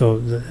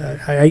 So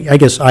I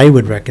guess I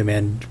would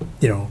recommend,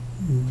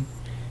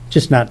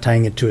 just not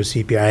tying it to a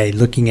CPI,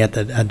 looking at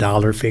a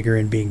dollar figure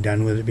and being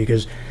done with it,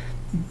 because,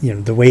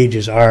 the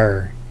wages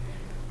are,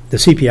 the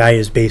CPI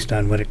is based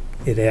on what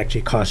it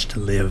actually costs to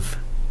live.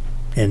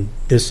 And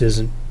this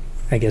isn't,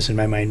 I guess in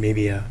my mind,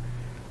 maybe a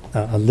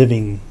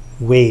living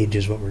wage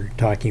is what we're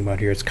talking about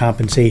here. It's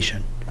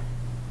compensation.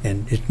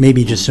 And it may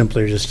be just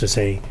simpler just to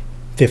say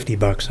 $50,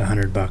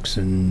 $100,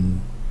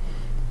 and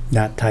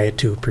not tie it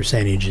to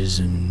percentages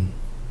and.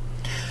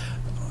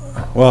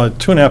 Well,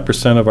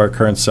 2.5% of our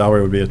current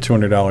salary would be a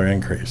 $200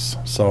 increase.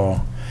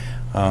 So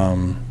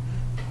I'll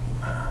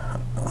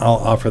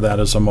offer that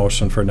as a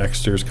motion for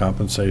next year's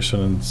compensation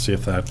and see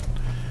if that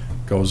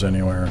goes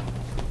anywhere.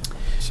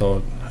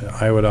 So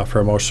I would offer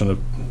a motion of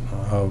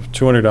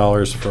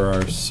 $200 for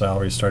our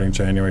salary starting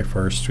January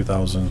 1st,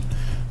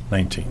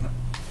 2019.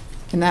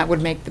 And that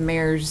would make the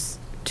mayor's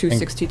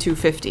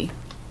 262.50.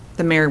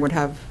 The mayor would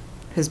have,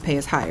 his pay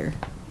is higher.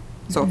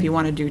 So if you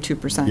want to do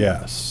 2%.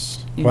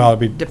 Yes. you Well, it'd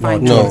be,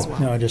 define no, that as well.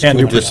 No, just can't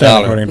do $200.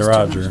 percent according to Just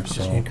Roger, Just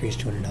so increase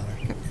 $200.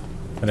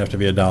 it'd have to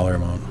be a dollar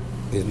amount.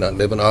 He's not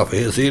living off of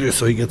his either,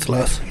 so he gets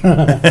less.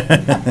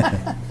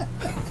 I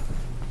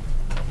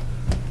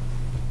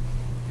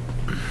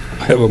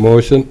have a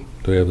motion.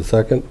 Do we have a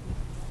second?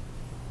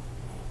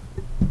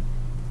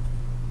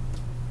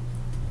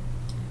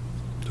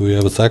 Do we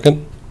have a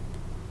second?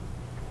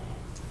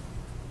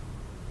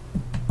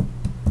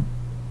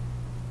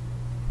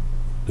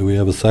 Do we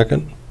have a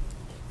second?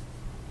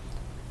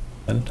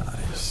 And it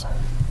dies.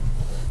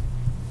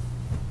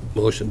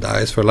 Motion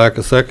dies for lack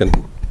of second.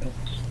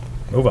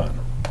 Move on.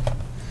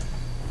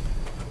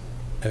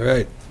 All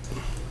right.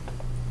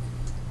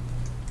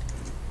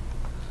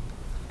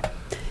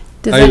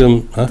 Does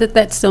Item, huh?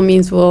 that still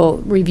means we'll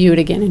review it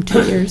again in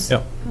 2 years?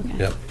 Yep. Okay.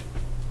 Yep.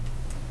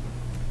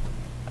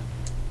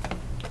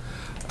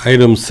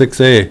 Item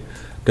 6A,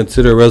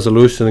 consider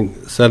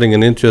resolution setting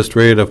an interest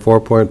rate of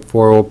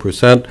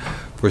 4.40%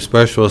 for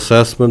special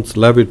assessments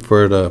levied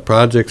for the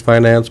projects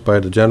financed by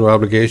the General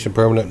Obligation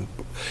Permanent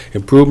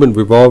Improvement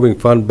Revolving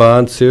Fund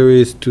Bond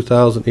Series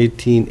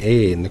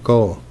 2018A.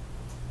 Nicole?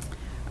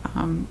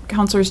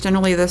 Counselors,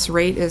 generally this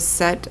rate is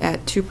set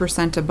at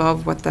 2%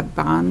 above what the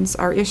bonds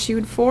are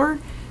issued for.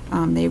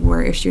 They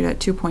were issued at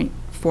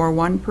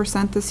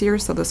 2.41% this year,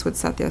 so this would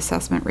set the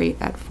assessment rate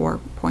at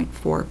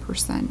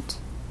 4.4%.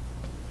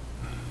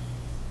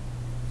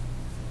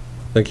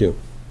 Thank you.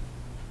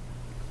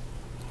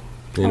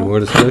 Any more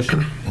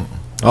discussion?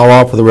 I'll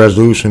offer the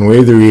resolution,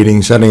 waive the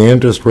reading, setting an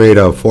interest rate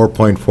of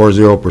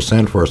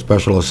 4.40% for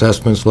special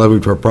assessments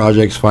levied for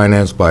projects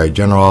financed by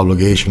General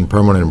Obligation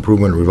Permanent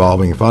Improvement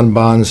Revolving Fund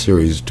Bonds,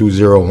 Series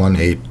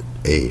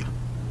 2018A.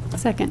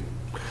 Second.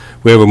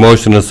 We have a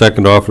motion and a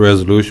second to offer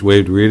resolution,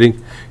 waived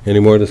reading. Any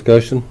more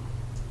discussion?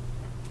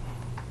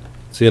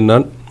 Seeing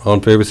none, all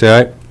in favor say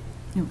aye.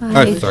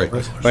 Aye. Sorry.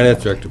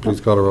 Finance Director, please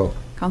call the roll.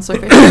 Counselor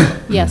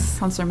Fisher? Yes.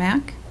 Counselor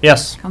Mack?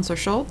 Yes. Counselor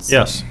Schultz?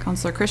 Yes.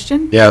 Counselor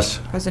Christian? Yes.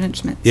 President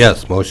Schmitz?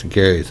 Yes, motion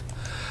carries.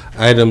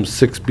 Item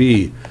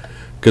 6B,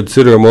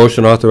 consider a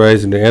motion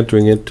authorizing the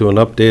entering into an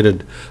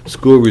updated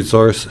school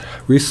resource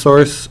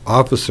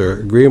officer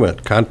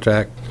agreement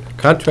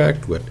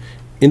contract with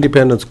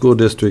Independent School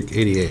District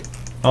 88.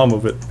 I'll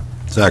move it.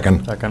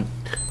 Second. Second.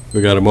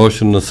 We got a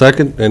motion and a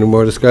second. Any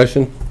more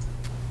discussion?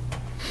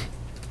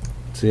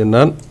 Seeing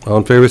none, all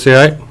in favor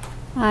say aye.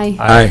 Aye.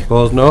 Aye.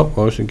 Opposed, no.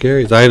 Motion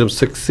carries. Item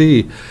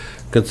 6C,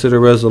 consider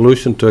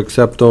resolution to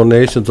accept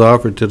donations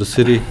offered to the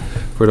city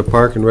for the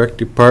Park and Rec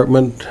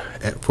Department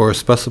for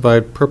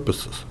specified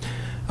purposes.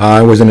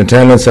 I was in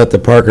attendance at the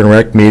Park and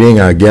Rec meeting.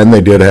 Again,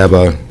 they did have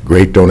a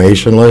great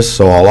donation list,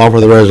 so I'll offer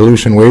the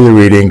resolution, waive the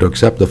reading, to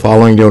accept the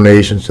following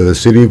donations to the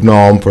City of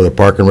Nome for the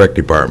Park and Rec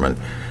Department.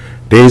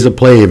 Days of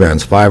Play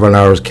events,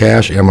 $500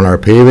 cash, M&R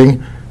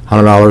Paving,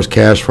 $100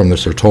 cash from the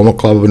Sertoma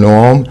Club of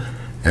Nome,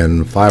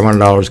 and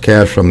 $500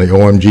 cash from the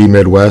OMG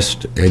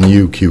Midwest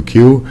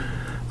NUQQ.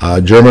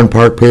 German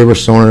Park Paver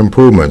Stone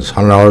Improvements,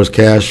 $100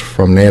 cash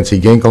from Nancy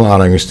Ginkle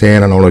honoring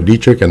Stan and Ola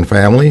Dietrich and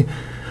family,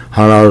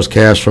 $100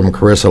 cash from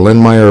Carissa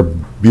Lindmeyer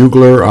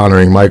Bugler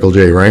honoring Michael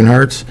J.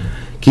 Reinhardt's.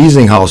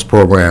 Keysing House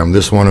Program,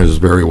 this one is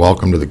very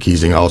welcome to the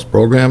Keysing House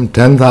Program,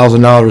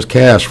 $10,000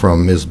 cash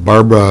from Ms.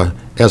 Barbara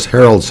S.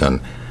 Haraldson.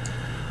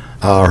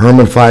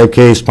 Herman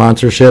 5K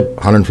sponsorship,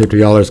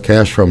 $150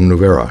 cash from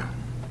Nuvera.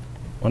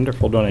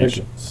 Wonderful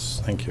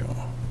donations. Thank you.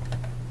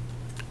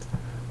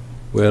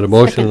 We had a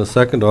motion and a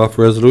second to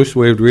offer resolution,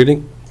 waived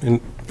reading.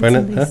 Did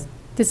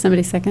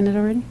somebody second it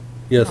already?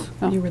 Yes.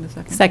 Oh. You were the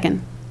second.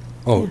 Second.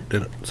 Oh,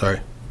 did it?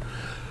 Sorry.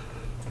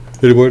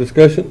 Any more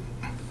discussion?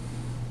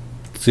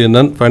 Seeing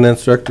none,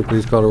 Finance Director,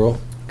 please call the roll.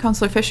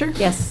 Counselor Fisher?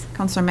 Yes.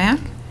 Counselor Mack?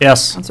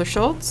 Yes. Counselor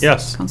Schultz?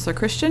 Yes. Counselor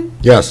Christian?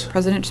 Yes.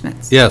 President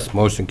Schmitz? Yes,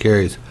 motion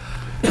carries.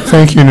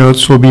 Thank you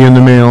notes will be in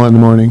the mail in the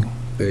morning.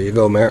 There you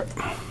go, Mayor.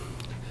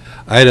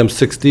 Item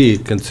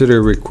 6D,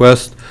 consider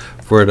request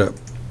for the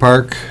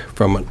park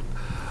from an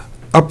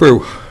Upper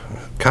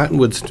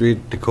Cottonwood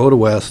Street, Dakota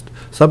West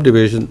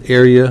subdivision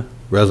area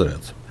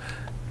residents.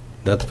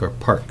 That's for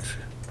parks.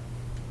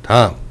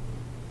 Tom?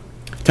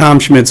 Tom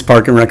Schmitz,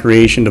 Park and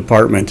Recreation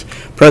Department.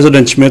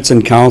 President Schmitz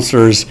and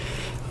councilors,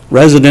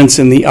 residents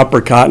in the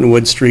Upper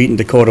Cottonwood Street and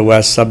Dakota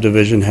West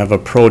subdivision have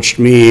approached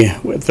me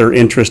with their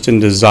interest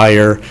and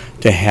desire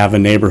to have a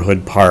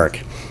neighborhood park.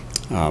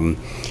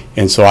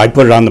 And so I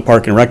put it on the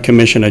Park and Rec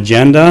Commission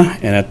agenda,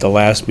 and at the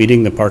last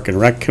meeting, the Park and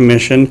Rec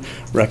Commission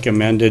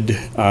recommended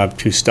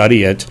to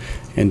study it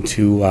and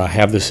to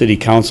have the city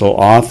council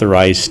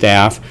authorize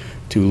staff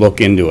to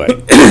look into it.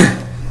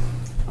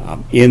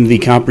 In the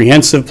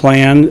comprehensive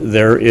plan,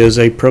 there is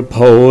a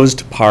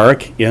proposed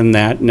park in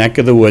that neck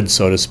of the woods,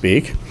 so to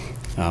speak.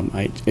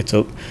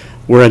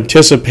 We're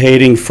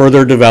anticipating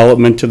further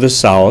development to the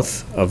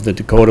south of the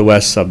Dakota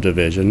West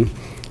subdivision,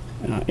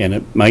 and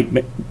it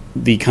might.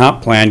 The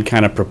comp plan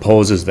kind of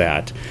proposes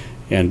that,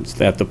 and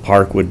that the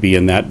park would be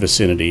in that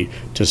vicinity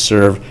to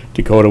serve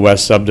Dakota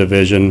West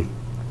subdivision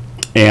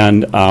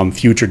and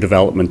future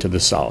development to the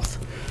south.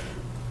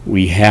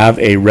 We have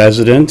a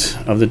resident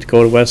of the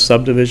Dakota West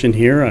subdivision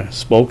here, a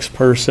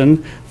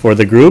spokesperson for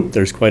the group.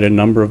 There's quite a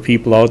number of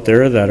people out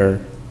there that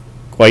are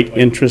quite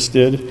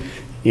interested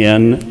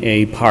in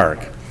a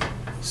park.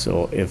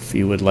 So if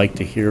you would like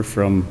to hear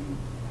from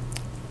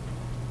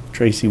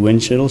Tracy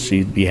Winchell,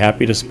 she'd be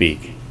happy to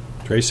speak.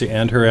 Tracy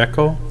and her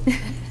echo?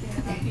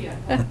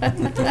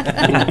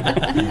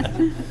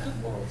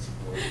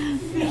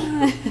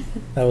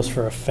 That was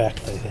for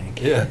effect, I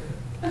think. Yeah.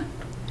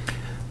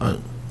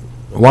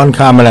 One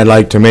comment I'd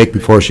like to make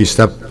before she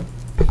steps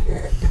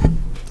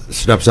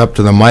up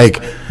to the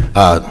mic.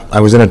 I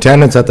was in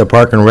attendance at the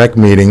Park and Rec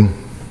meeting.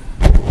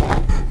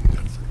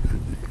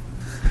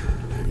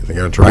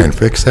 gonna try and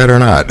fix that or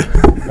not?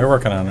 They're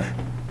working on it.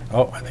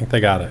 Oh, I think they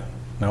got it.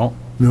 No?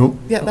 Nope,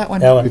 Yeah, that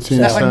one. That one. it's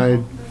That one.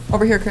 inside.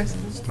 Over here, Chris.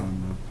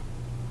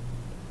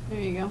 There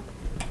you go.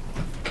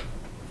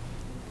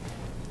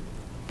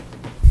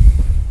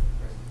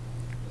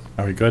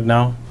 Are we good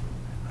now?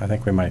 I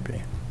think we might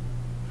be.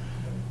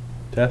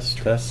 Test,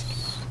 test.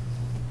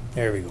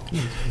 There we go.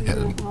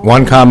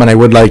 One comment I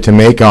would like to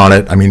make on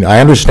it, I mean, I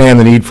understand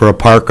the need for a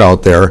park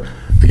out there.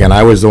 Again,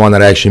 I was the one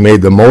that actually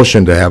made the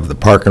motion to have the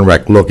Park and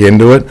Rec look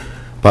into it,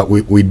 but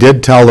we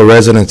did tell the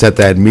residents at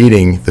that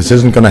meeting, this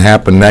isn't gonna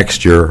happen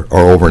next year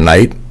or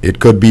overnight. It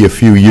could be a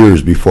few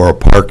years before a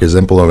park is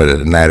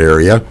implemented in that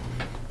area.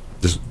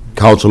 Just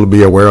council will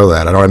be aware of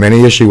that. I don't have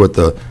any issue with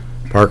the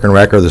Park and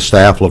Rec or the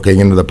staff looking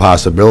into the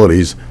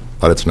possibilities,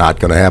 but it's not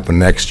gonna happen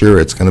next year,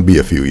 it's gonna be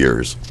a few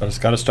years. But it's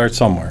got to start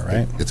somewhere,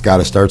 right? It's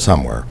gotta start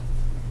somewhere.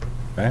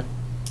 Okay.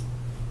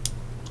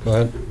 Go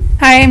ahead.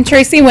 Hi, I'm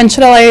Tracy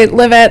Winchell. I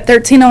live at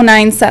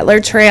 1309 Settler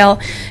Trail,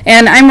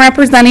 and I'm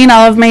representing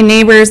all of my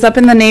neighbors up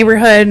in the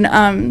neighborhood.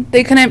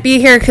 They couldn't be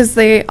here because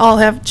they all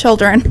have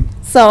children.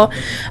 So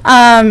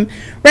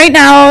right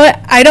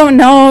now, I don't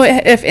know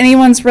if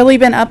anyone's really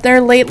been up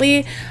there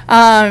lately.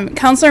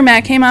 Councilor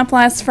Matt came up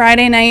last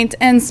Friday night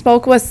and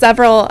spoke with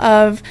several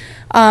of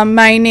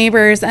my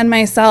neighbors and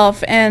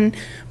myself, and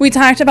we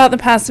talked about the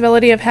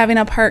possibility of having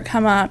a park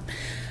come up.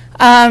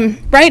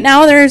 Right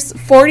now, there's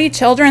 40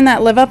 children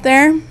that live up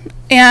there,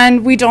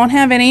 and we don't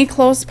have any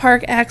close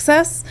park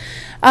access.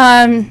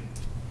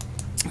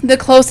 The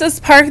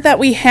closest park that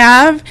we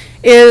have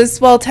is,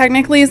 well,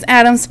 technically is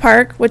Adams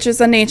Park, which is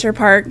a nature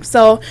park,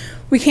 so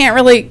we can't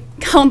really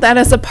count that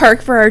as a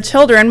park for our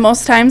children.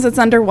 Most times it's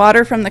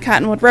underwater from the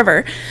Cottonwood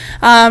River.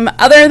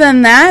 Other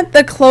than that,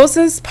 the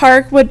closest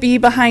park would be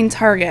behind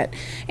Target.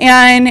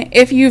 And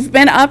if you've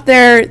been up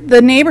there,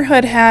 the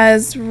neighborhood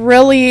has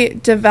really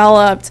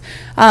developed.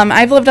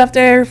 I've lived up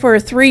there for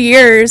 3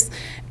 years,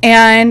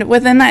 and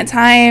within that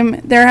time,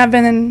 there have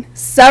been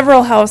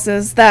several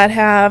houses that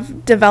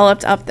have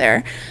developed up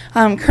there.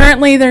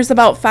 Currently, there's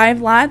about 5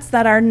 lots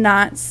that are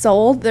not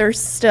sold. They're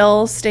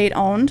still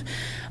state-owned.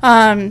 3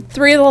 of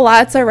the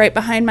lots are right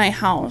behind my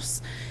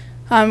house.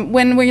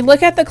 When we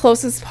look at the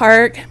closest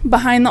park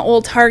behind the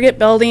old Target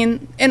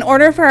building, in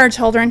order for our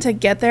children to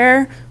get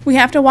there, we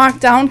have to walk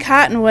down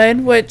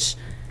Cottonwood, which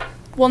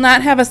will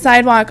not have a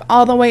sidewalk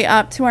all the way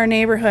up to our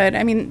neighborhood.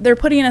 I mean, they're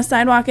putting a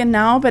sidewalk in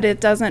now, but it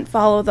doesn't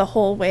follow the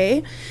whole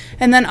way.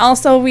 And then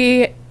also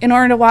in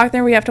order to walk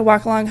there, we have to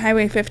walk along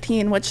Highway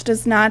 15, which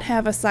does not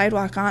have a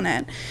sidewalk on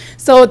it.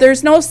 So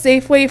there's no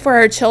safe way for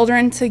our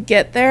children to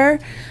get there.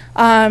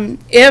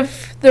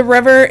 If the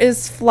river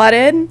is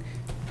flooded,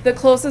 the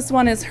closest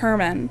one is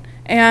Herman.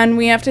 And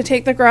we have to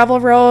take the gravel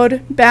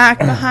road back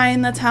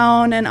behind the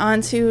town and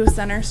onto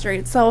Center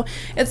Street. So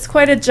it's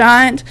quite a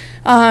jaunt.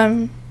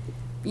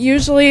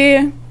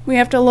 Usually we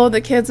have to load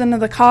the kids into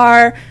the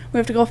car. We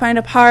have to go find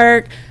a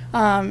park.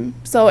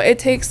 So it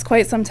takes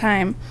quite some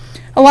time.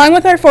 Along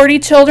with our 40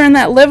 children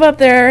that live up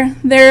there,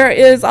 there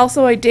is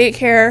also a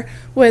daycare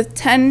with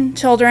 10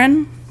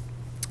 children.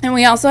 And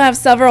we also have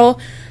several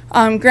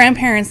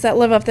grandparents that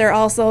live up there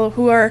also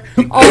who are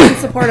all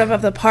supportive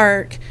of the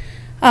park.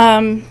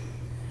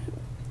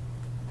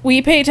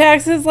 We pay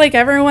taxes like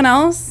everyone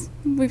else.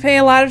 We pay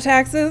a lot of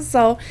taxes,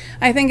 so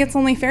I think it's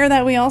only fair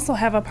that we also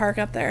have a park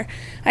up there.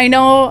 I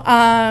know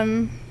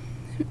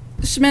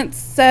Schmidt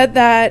said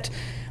that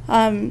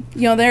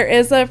there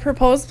is a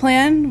proposed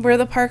plan where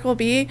the park will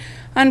be.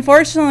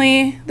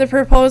 Unfortunately, the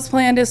proposed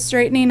plan is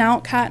straightening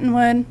out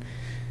Cottonwood,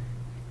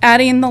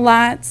 adding the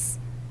lots,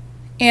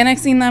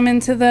 annexing them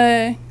into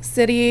the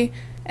city,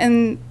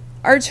 and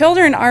our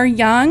children are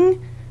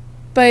young,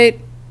 but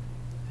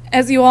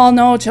as you all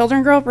know,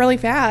 children grow up really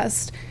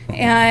fast,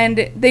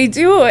 and they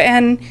do,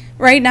 and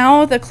right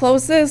now the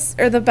closest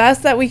or the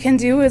best that we can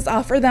do is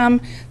offer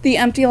them the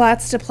empty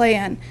lots to play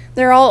in.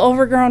 They're all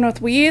overgrown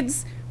with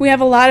weeds. We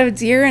have a lot of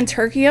deer and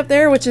turkey up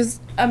there, which is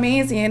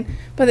amazing,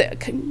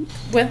 but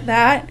with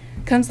that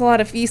comes a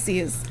lot of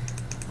feces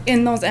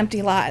in those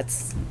empty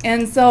lots.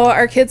 And so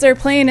our kids are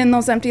playing in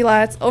those empty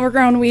lots,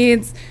 overgrown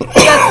weeds.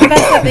 That's the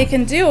best that they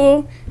can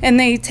do, and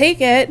they take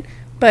it,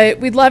 but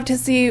we'd love to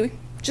see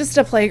just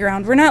a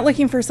playground. We're not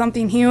looking for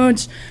something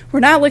huge. We're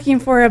not looking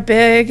for a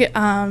big,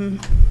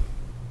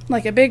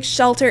 like a big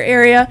shelter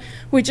area.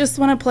 We just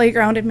want a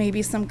playground and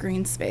maybe some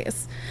green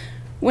space.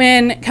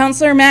 When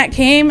Councilor Matt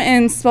came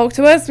and spoke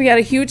to us, we had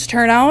a huge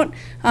turnout.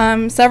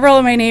 Several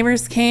of my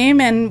neighbors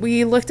came and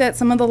we looked at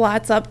some of the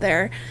lots up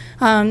there.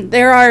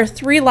 There are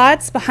 3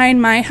 lots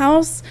behind my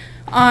house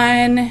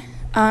on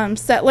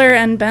Settler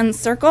and Ben's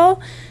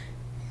Circle.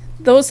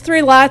 Those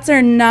 3 lots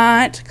are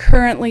not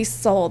currently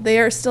sold. They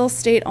are still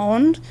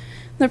state-owned.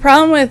 The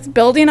problem with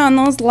building on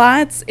those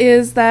lots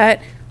is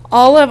that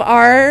all of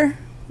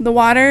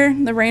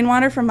the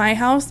rainwater from my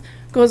house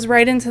goes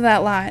right into that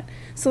lot.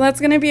 So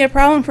that's going to be a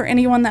problem for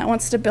anyone that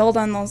wants to build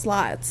on those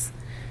lots.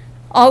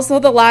 Also,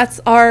 the lots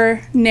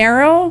are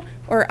narrow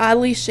or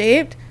oddly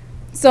shaped.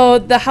 So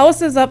the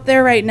houses up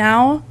there right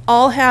now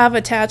all have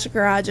attached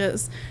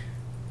garages.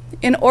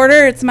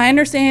 it's my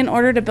understanding, in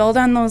order to build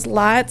on those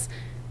lots,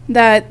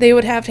 that they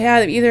would have to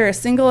have either a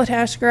single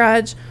attached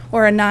garage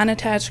or a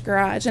non-attached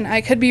garage. And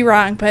I could be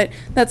wrong, but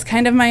that's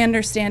kind of my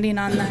understanding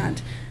on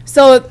that.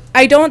 So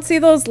I don't see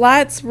those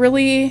lots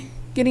really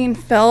getting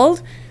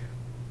filled.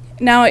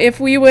 Now, if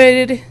we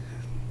would,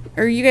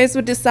 or you guys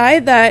would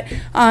decide that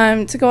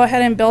to go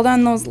ahead and build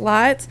on those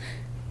lots,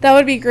 that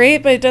would be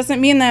great, but it doesn't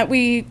mean that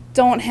we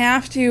don't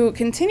have to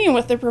continue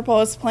with the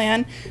proposed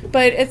plan.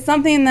 But it's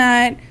something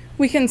that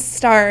we can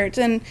start.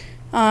 And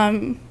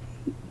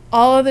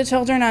all of the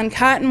children on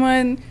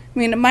Cottonwood, I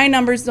mean, my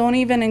numbers don't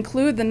even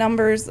include the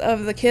numbers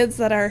of the kids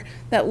that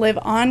live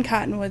on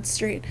Cottonwood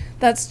Street.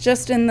 That's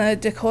just in the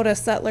Dakota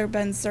Settler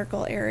Bend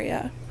Circle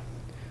area.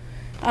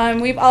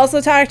 We've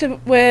also talked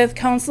with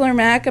Councilor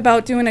Mack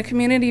about doing a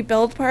community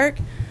build park.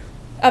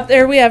 Up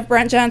there we have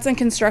Brent Johnson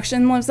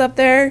Construction lives up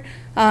there.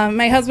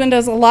 My husband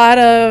does a lot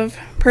of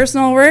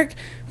personal work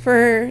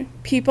for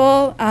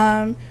people.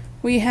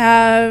 We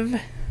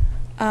have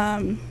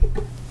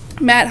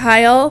Matt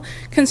Heil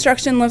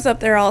Construction lives up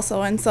there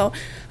also. And so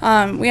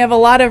we have a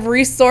lot of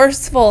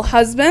resourceful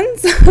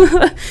husbands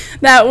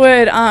that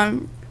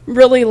would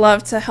really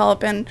love to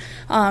help and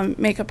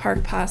make a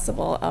park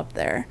possible up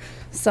there.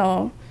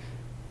 So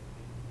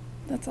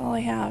that's all I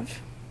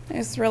have.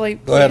 It's really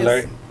Go ahead,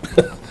 Larry.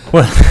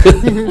 Well,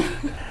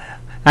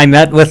 I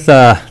met with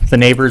the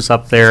neighbors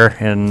up there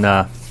in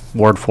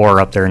Ward 4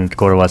 up there in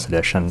Dakota West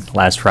Edition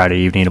last Friday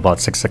evening about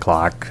 6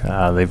 o'clock.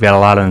 They've got a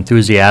lot of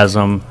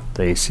enthusiasm.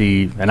 They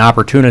see an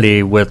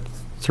opportunity with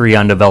 3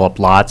 undeveloped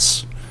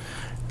lots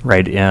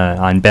right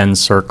on Bend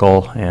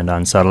Circle and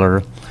on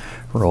Settler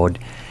Road.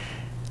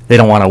 They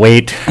don't want to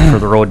wait for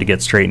the road to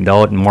get straightened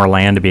out and more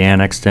land to be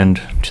annexed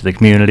into the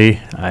community.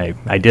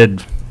 I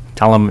did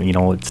tell them, you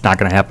know, it's not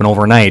going to happen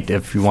overnight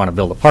if you want to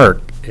build a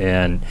park.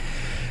 And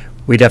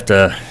we'd have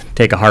to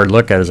take a hard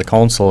look at as a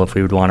council if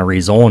we would want to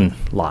rezone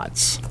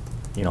lots,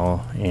 you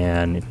know,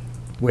 and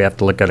we have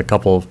to look at a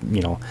couple,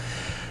 you know.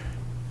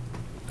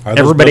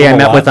 Everybody I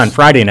met with on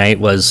Friday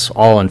night was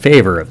all in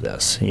favor of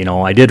this. You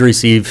know, I did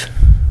receive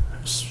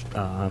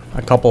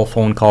a couple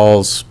phone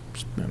calls,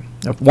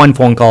 one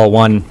phone call,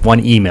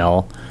 one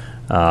email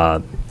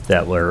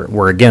that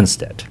were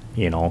against it,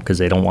 you know, because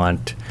they don't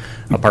want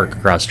a park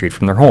across the street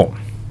from their home.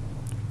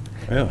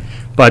 Really?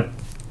 But,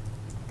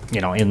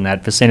 you know, in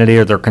that vicinity,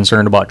 or they're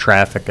concerned about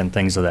traffic and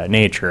things of that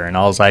nature. And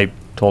alls I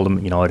told them,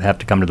 you know, I'd have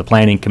to come to the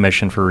planning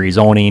commission for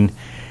rezoning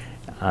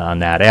on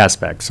that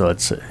aspect. So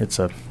it's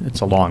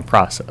a long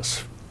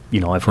process.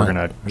 You know, if we're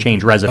going to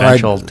change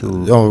residential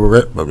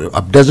to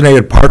A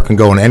designated park can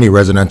go in any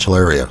residential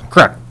area.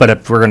 correct, but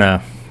if we're going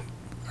to,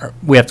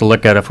 we have to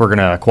look at if we're going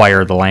to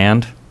acquire the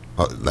land.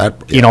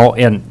 You know,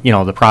 and you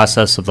know the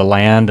process of the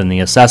land and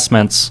the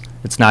assessments.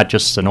 It's not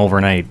just an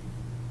overnight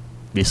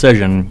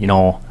decision. You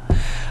know,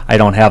 I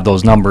don't have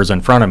those numbers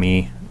in front of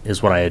me,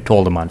 is what I had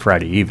told him on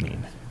Friday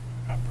evening.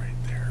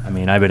 I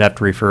mean, I would have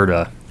to refer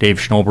to Dave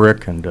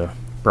Schnobrick and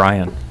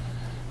Brian.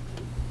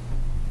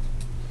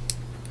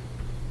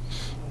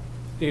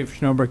 Dave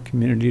Schnobrick,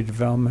 Community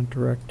Development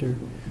Director.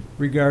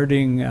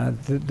 Regarding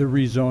the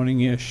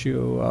rezoning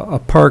issue, a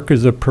park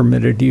is a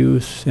permitted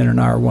use in an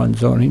R1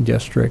 zoning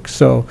district,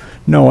 so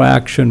no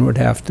action would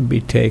have to be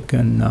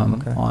taken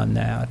on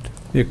that.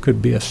 It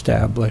could be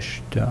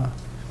established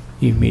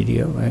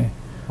immediately.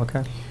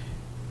 Okay.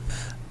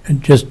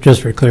 And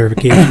just for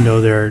clarification,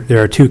 though,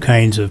 there are 2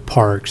 kinds of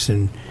parks,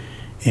 and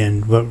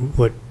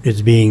what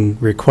is being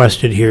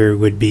requested here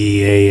would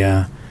be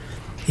a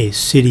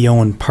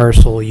city-owned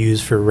parcel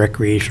used for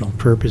recreational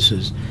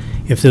purposes.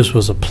 If this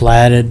was a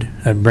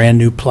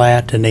brand-new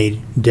plat, and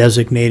they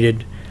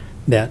designated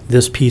that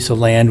this piece of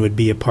land would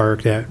be a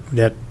park,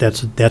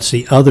 that's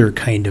the other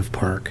kind of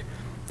park.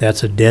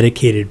 That's a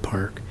dedicated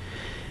park.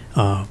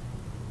 And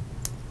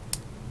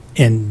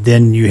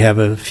then you have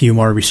a few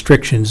more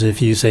restrictions.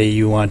 If you say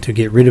you want to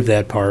get rid of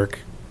that park,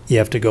 you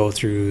have to go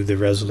through the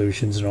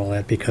resolutions and all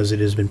that because it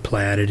has been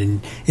platted,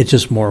 and it's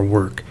just more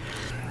work.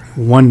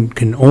 One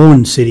can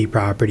own city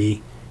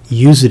property,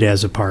 use it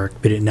as a park,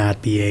 but it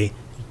not be a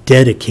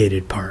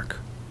dedicated park.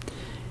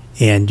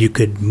 And you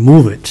could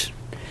move it.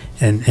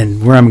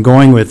 And where I'm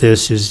going with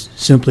this is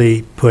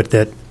simply put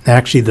that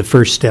actually the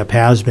first step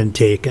has been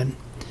taken.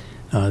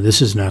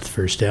 This is not the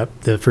first step.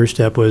 The first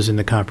step was in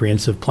the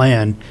comprehensive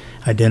plan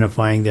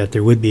identifying that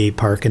there would be a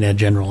park in that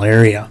general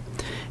area.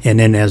 And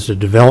then as the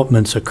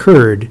developments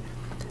occurred,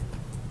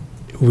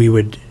 we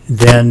would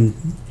then,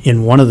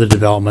 in one of the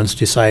developments,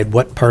 decide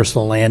what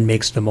parcel of land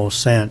makes the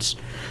most sense.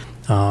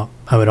 I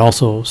would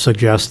also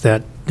suggest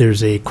that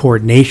there's a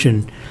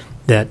coordination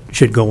that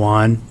should go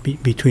on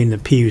between the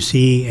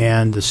PUC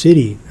and the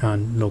city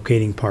on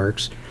locating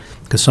parks,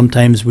 because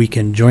sometimes we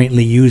can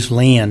jointly use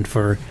land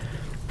for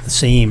the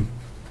same,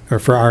 or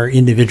for our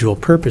individual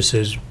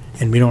purposes,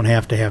 and we don't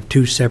have to have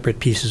 2 separate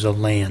pieces of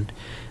land.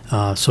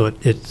 So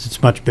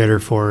it's much better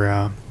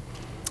for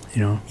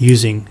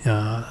using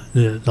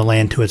the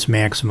land to its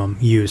maximum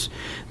use.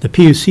 The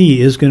PUC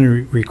is going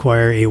to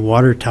require a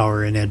water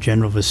tower in that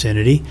general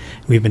vicinity.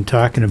 We've been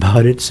talking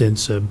about it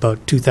since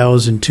about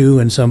 2002,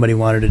 and somebody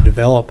wanted to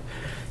develop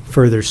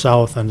further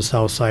south on the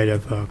south side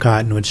of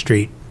Cottonwood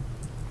Street.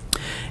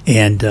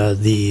 And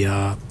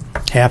the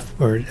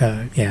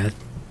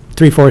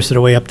three-fourths of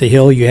the way up the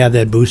hill, you have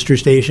that booster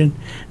station.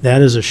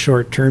 That is a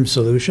short-term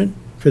solution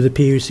for the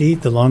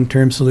PUC. The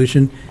long-term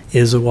solution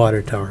is a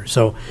water tower.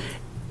 So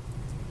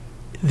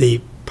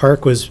the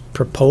park was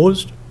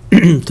proposed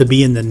to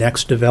be in the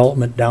next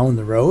development down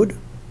the road.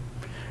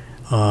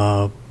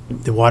 The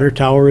water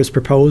tower is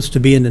proposed to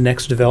be in the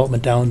next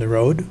development down the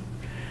road.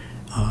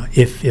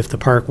 If the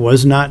park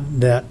was not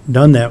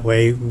done that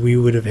way, we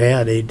would have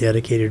had a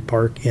dedicated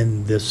park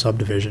in this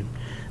subdivision.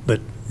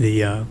 But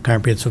the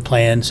comprehensive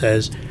plan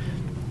says,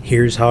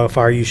 here's how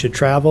far you should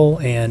travel,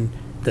 and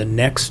the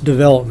next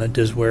development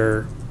is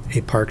where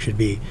a park should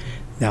be.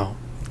 Now,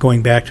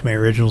 going back to my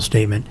original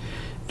statement,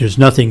 there's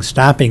nothing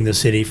stopping the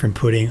city from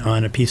putting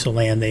on a piece of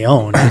land they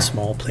own a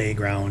small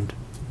playground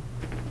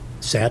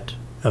set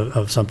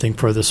of something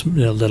for the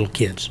little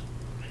kids.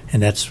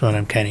 And that's what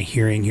I'm kind of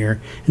hearing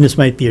here. And this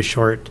might be a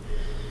short-term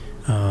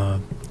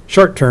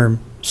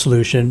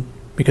solution,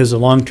 because the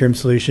long-term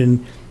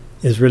solution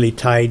is really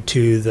tied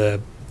to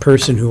the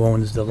person who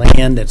owns the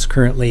land that's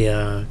currently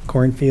a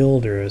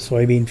cornfield or a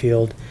soybean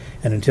field.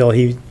 And until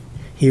he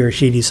or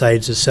she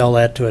decides to sell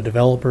that to a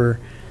developer,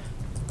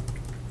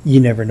 you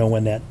never know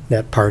when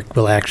that park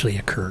will actually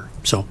occur.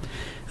 So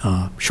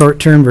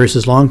short-term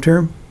versus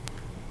long-term,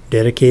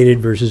 dedicated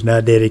versus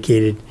not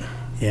dedicated,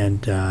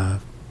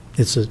 and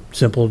it's a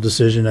simple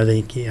decision, I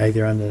think,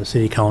 either on the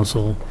city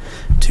council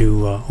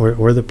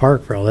or the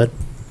park, for all that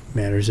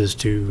matters, is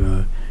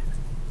to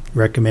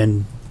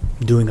recommend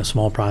doing a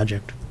small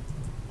project,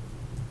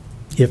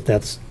 if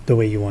that's the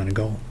way you want to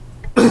go.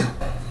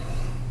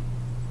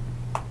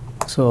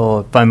 So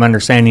if I'm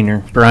understanding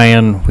you,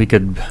 Brian, we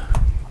could,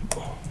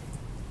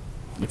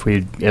 if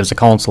we, as a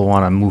council,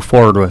 want to move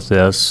forward with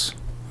this,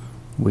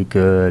 we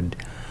could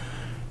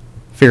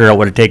figure out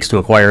what it takes to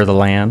acquire the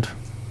land.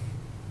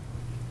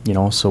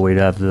 So we'd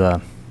have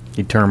to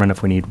determine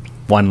if we need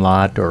 1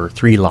 lot or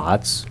 3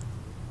 lots,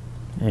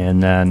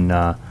 and then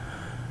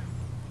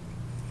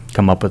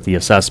come up with the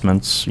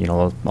assessments,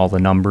 all the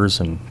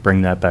numbers, and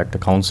bring that back to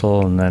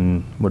council. And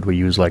then would we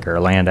use like our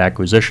land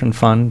acquisition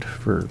fund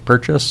for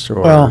purchase,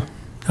 or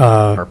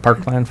our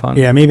parkland fund?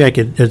 Yeah, maybe I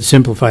could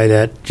simplify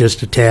that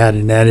just a tad,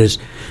 and that is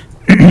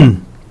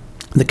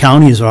the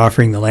county is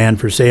offering the land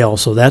for sale,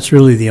 so that's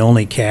really the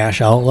only cash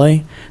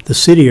outlay. The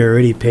city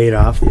already paid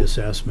off the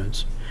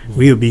assessments.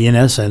 We would be, in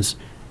essence,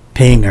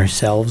 paying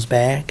ourselves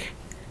back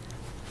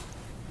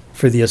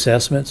for the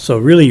assessments. So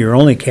really your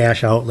only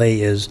cash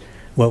outlay is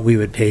what we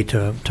would pay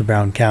to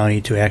Brown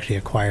County to actually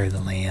acquire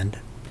the land.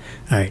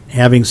 All right,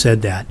 having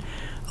said that,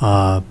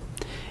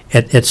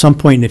 at some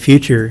point in the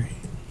future,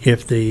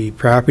 if the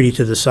property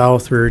to the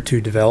south were to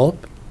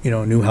develop,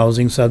 new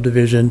housing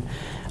subdivision,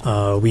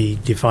 we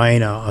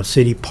define a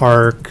city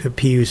park, a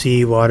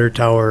PUC, water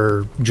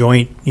tower,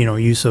 joint,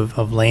 use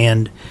of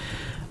land,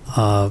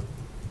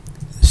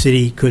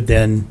 city could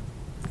then,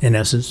 in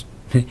essence,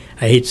 I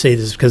hate to say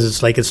this because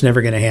it's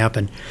never going to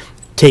happen,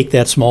 take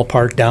that small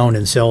park down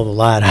and sell the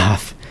lot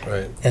off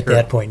at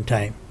that point in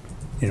time.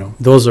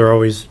 Those are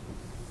always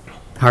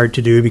hard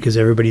to do because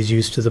everybody's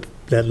used to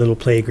that little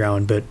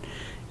playground, but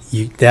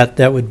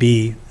that would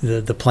be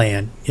the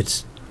plan.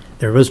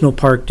 There was no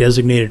park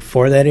designated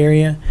for that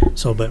area,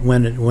 so but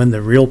when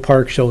the real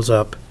park shows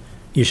up,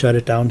 you shut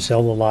it down,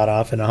 sell the lot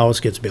off, and a house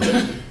gets built.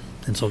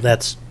 And so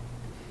that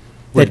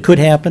could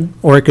happen,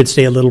 or it could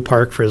stay a little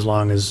park for as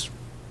long as.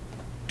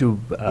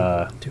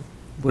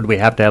 Would we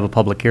have to have a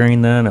public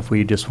hearing then if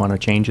we just want to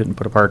change it and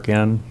put a park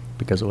in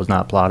because it was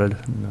not plotted,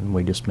 and then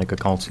we just make a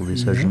council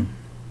decision?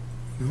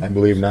 I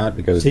believe not,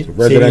 because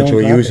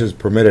residential use is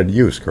permitted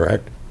use,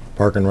 correct?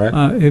 Park and rec?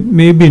 It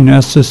may be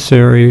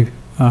necessary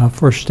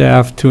for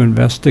staff to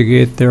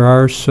investigate. There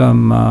are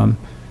some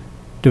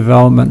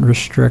development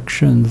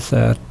restrictions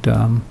that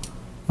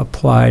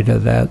apply to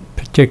that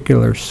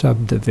particular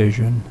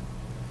subdivision.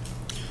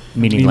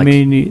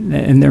 Meaning,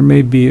 and there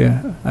may be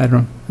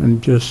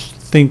I'm just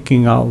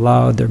thinking out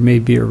loud, there may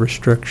be a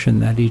restriction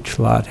that each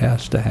lot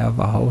has to have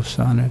a house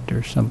on it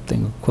or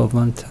something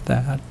equivalent to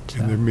that.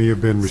 And there may have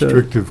been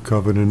restrictive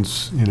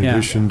covenants in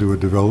addition to a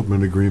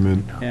development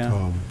agreement.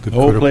 That could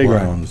apply.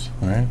 Playgrounds,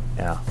 right?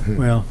 Yeah.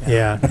 Well,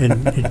 yeah,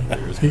 and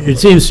it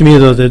seems to me,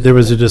 though, that there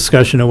was a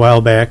discussion a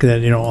while back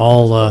that,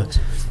 all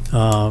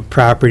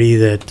property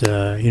that,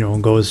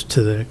 goes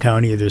to the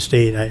county or the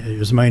state, it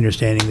was my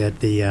understanding that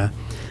the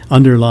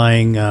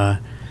underlying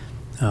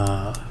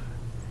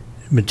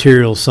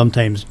materials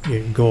sometimes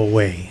go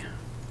away.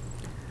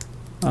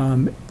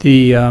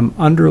 The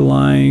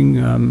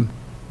underlying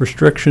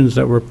restrictions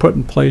that were put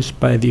in place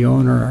by the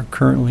owner are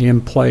currently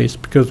in place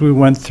because we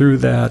went through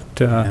that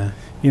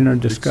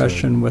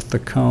discussion with the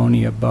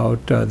county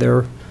about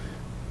their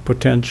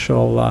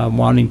potential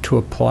wanting to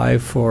apply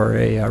for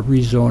a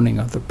rezoning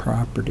of the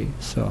property.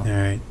 So. All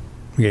right.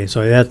 Okay,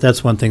 so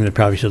that's one thing that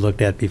probably should look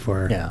at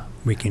before Yeah.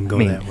 we can go I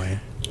mean, that way.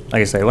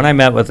 Like I say, when I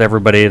met with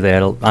everybody, they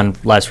had, on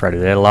last Friday,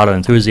 they had a lot of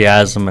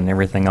enthusiasm and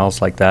everything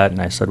else like that,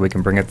 and I said we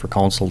can bring it for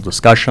council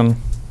discussion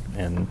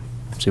and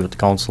see what the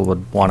council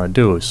would want to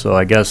do. So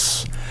I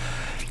guess,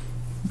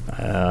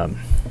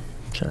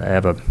 should I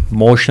have a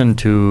motion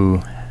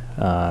to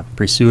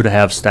pursue to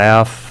have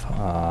staff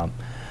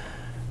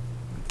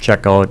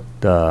check out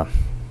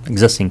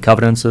existing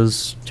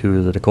covenances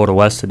to the Dakota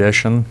West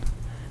edition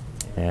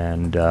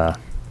and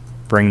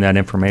bring that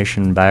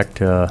information back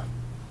to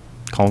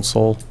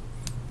council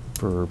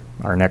for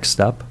our next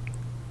step?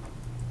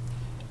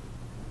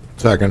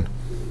 Second.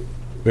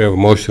 We have a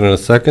motion and a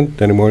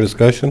second. Any more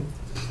discussion?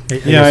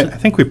 Yeah, I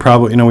think we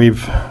probably,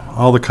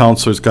 all the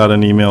counselors got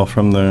an email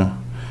from the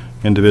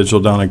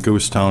individual down at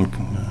Goosetown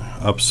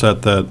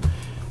upset that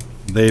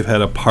they've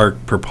had a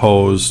park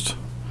proposed,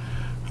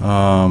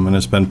 and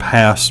it's been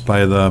passed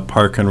by the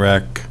Park and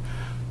Rec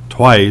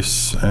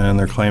twice, and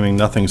they're claiming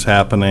nothing's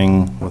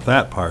happening with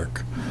that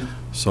park.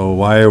 So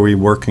why are we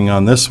working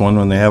on this one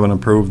when they haven't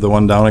approved the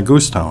one down at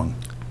Goosetown?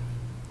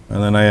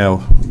 And then I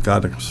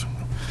got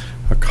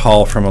a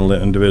call from an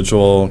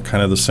individual,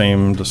 kind of the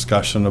same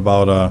discussion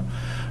about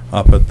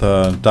up at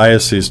the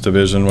diocese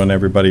division when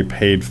everybody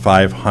paid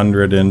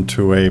 $500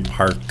 into a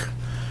park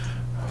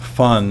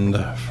fund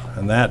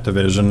in that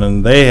division,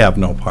 and they have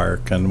no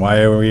park. And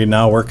why are we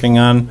now working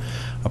on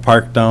a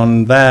park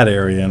down that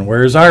area? And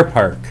where's our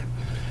park?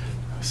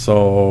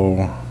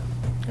 So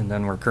And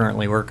then we're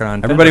currently working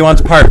on. everybody Fender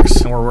wants Park.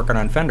 parks. And we're working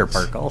on Fender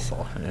Park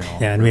also, you know.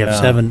 Yeah, and we have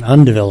Yeah. 7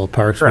 undeveloped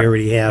parks. We Correct.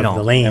 already have You know,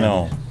 the You land.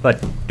 know,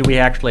 But do we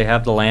actually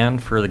have the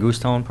land for the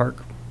Goosetown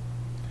Park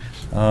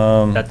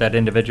that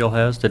individual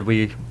has? Did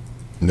we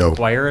No.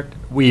 acquire it?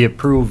 We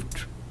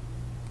approved.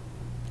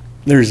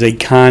 There's a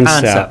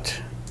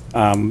concept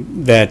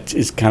that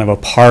is kind of a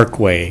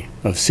parkway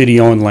of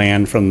city-owned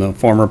land from the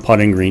former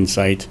putting green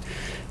site,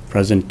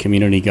 present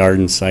community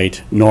garden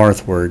site,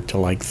 northward to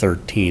like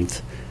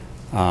 13th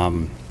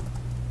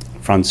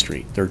Front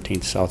Street,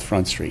 13th South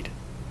Front Street,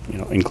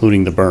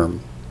 including the berm.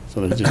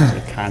 So there's just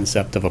a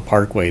concept of a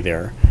parkway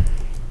there.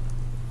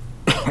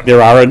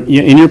 There are,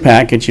 in your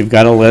package, you've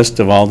got a list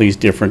of all these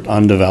different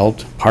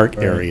undeveloped park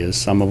areas,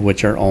 some of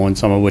which are owned,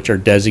 some of which are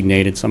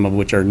designated, some of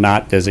which are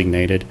not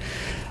designated.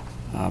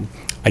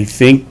 I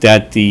think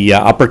that the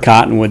Upper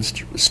Cottonwood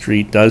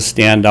Street does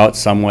stand out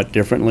somewhat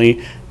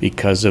differently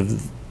because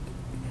of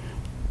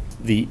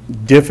the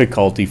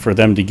difficulty for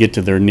them to get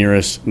to their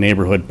nearest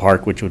neighborhood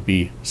park, which would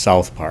be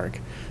South Park.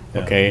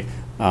 Yeah. Okay?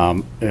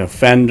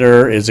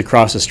 Fender is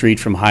across the street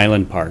from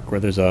Highland Park, where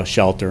there's a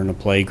shelter and a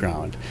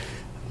playground.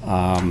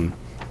 South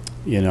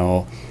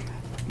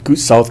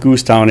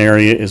Goosetown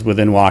area is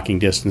within walking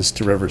distance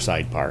to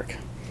Riverside Park.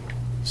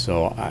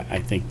 So I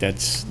think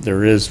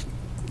there is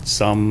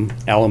some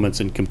elements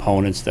and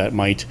components that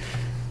might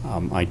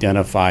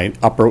identify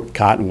Upper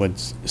Cottonwood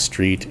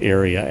Street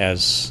area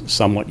as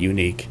somewhat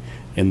unique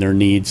in their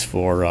needs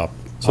for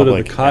So did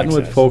public the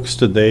Cottonwood access. folks,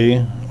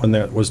 when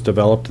that was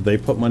developed, did they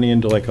put money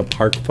into like a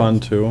park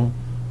fund too?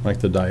 Like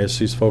the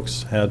diocese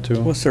folks had to?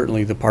 Well,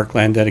 certainly the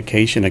parkland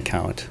dedication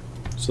account.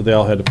 So they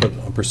all had to put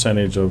a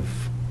percentage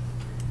of,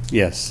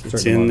 Yes,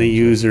 it's Certain in the ones.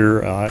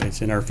 user,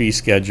 it's in our fee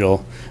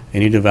schedule,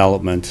 any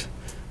development,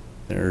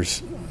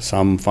 there's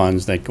some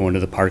funds that go into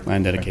the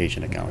parkland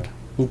dedication account.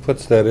 Who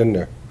puts that in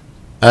there?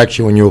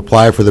 Actually, when you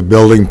apply for the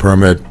building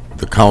permit,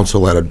 the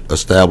council had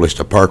established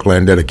a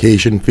parkland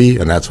dedication fee,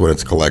 and that's when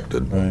it's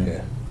collected.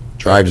 Yeah.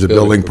 Drives the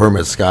building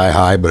permit sky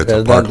high, but it's a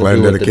Has nothing to do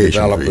parkland with the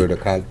dedication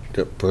developer, fee.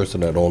 the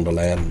person that owned the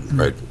land.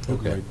 Right.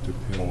 Okay.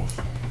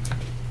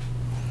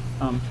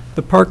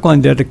 The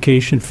parkland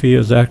dedication fee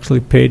is actually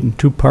paid in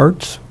 2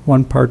 parts.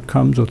 One part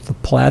comes with the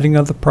platting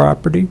of the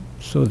property,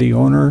 so the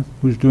owner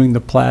who's doing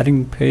the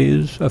platting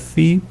pays a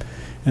fee,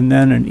 and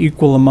then an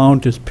equal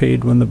amount is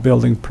paid when the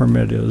building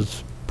permit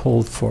is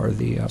pulled for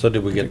the. So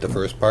did we get the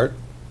first part?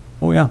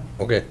 Oh, yeah.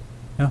 Okay.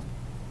 Yeah.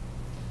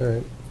 All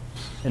right.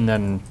 And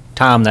then,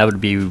 Tom, that would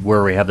be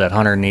where we have that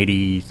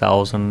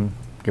 180,000,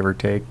 give or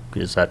take.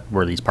 Is that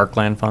where these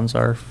parkland funds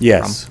are?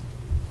 Yes. from?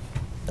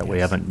 That we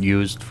haven't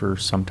used for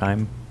some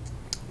time?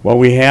 Well,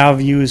 we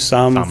have used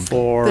some Some.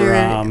 for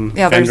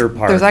Yeah, Fender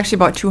Park. there's actually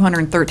about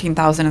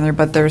 213,000 in there,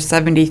 but there's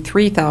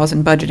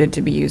 73,000 budgeted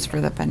to be used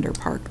for the Fender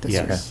Park this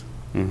year. Yes.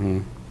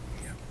 Mhm.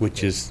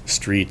 Which is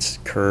streets,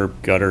 curb,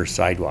 gutter,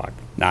 sidewalk,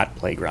 not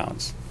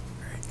playgrounds.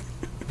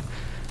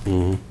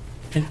 And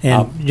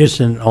just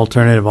an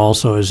alternative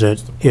also is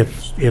that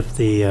if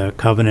the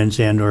covenants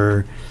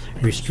and/or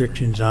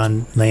restrictions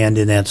on land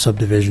in that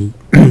subdivision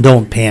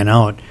don't pan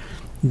out,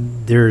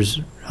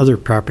 there's other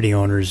property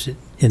owners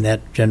in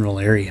that general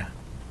area,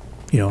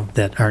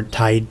 that aren't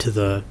tied to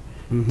the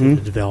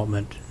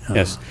development.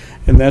 Yes,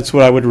 and that's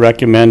what I would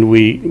recommend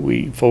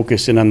we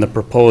focus in on the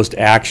proposed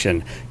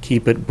action.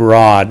 Keep it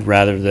broad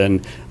rather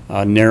than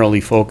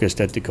narrowly focused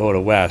at Dakota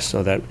West,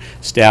 so that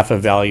staff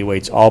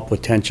evaluates all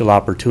potential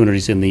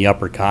opportunities in the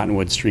Upper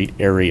Cottonwood Street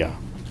area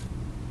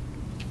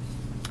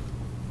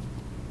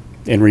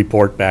and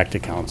report back to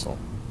council.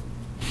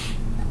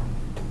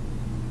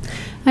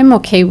 I'm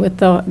okay with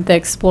the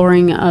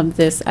exploring of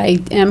this. I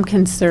am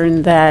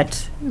concerned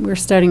that we're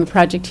starting a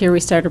project here, we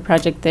start a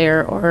project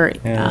there, or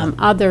Yeah.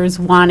 others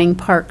wanting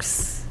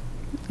parks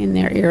in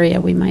their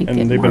area, we might get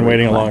more And they've been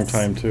waiting a long requests.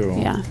 time, too.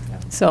 Yeah,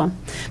 so,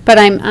 but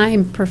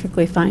I'm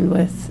perfectly fine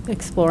with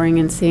exploring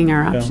and seeing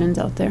our Yeah. options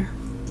out there.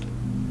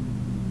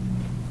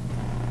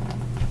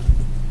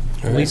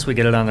 At least we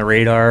get it on the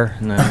radar,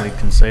 and then we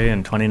can say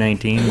in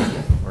 2019,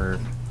 we're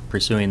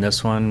pursuing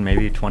this one,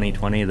 maybe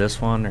 2020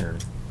 this one, or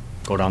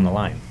go down the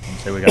line. And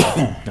say we got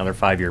another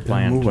 5-year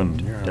plan moving,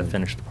 to yeah.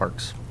 finish the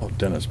parks. Oh,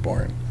 Dennis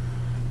Bourne.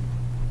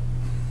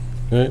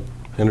 All right,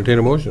 entertain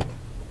a motion.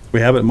 We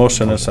have it,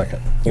 motion and a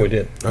second. We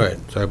did. All right,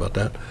 sorry about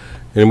that.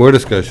 Any more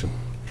discussion?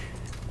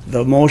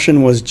 The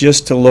motion was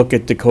just to look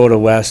at Dakota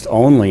West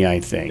only, I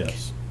think.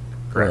 Yes.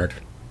 Correct.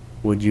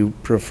 Would you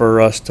prefer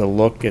us to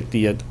look at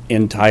the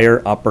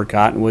entire Upper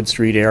Cottonwood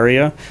Street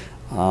area?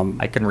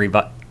 I can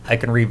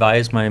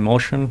revise my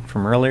motion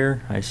from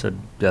earlier. I said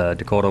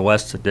Dakota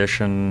West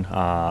edition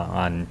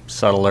on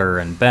Settler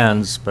and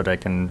Benz, but I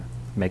can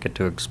make it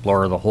to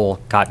explore the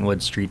whole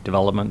Cottonwood Street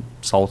development,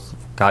 south of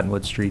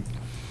Cottonwood Street.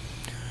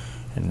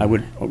 And- I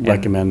would and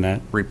recommend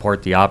that.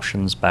 Report the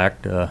options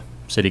back to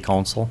City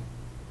Council.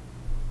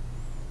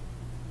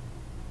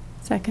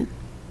 Second.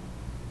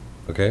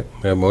 Okay,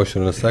 we have a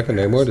motion and a second.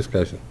 Any more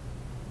discussion?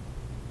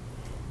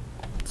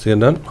 Seeing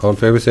none, all in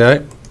favor, say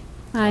aye.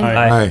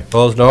 Aye.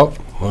 Opposed, no.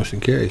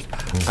 Motion carries.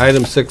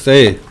 Item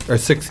 6A, or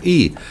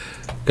 6E,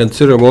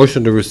 consider a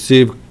motion to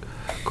receive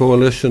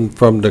coalition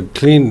from the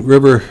Clean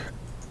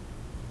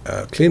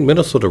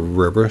Minnesota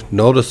River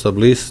notice of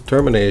lease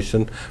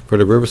termination for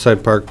the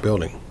Riverside Park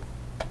building.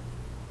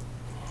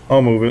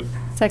 I'll move it.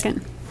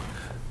 Second.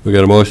 We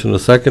got a motion and a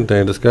second.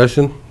 Any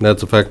discussion?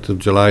 That's effective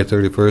July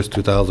 31st,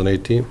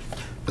 2018.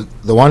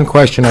 The one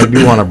question I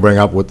do want to bring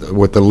up with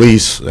the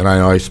lease, and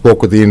I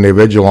spoke with the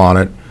individual on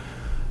it,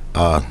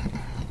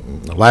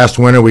 last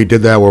winter we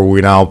did that where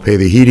we now pay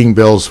the heating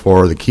bills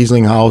for the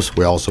Kiesling House.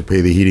 We also pay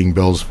the heating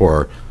bills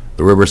for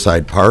the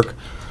Riverside Park.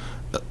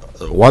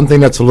 One thing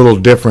that's a little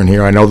different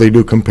here, I know they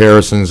do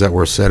comparisons that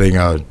we're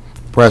setting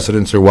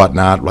precedents or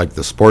whatnot, like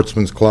the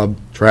Sportsman's Club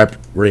trap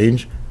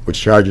range,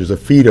 which charges a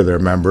fee to their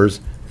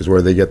members, is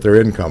where they get their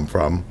income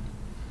from.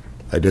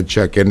 I did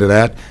check into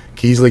that.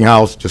 Kiesling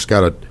House just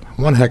got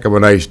one heck of a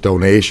nice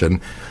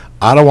donation.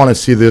 I don't want to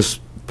see this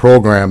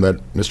program that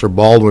Mr.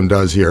 Baldwin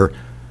does here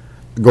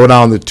go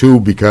down the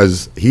tube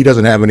because he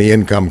doesn't have any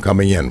income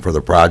coming in for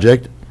the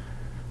project.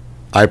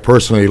 I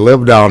personally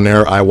live down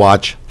there. I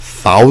watch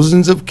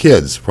thousands of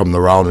kids from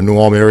around the New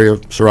Ulm area,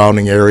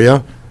 surrounding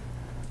area,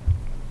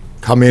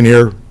 come in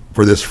here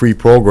for this free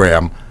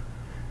program.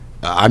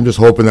 I'm just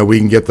hoping that we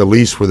can get the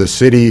lease for the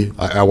city.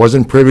 I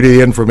wasn't privy to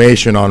the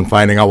information on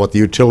finding out what the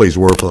utilities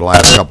were for the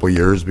last couple of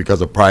years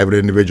because a private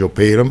individual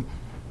paid them,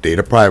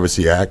 Data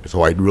Privacy Act,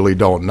 so I really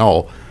don't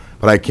know.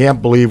 But I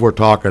can't believe we're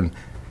talking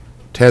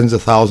tens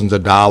of thousands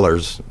of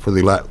dollars for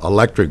the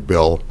electric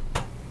bill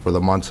for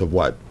the months of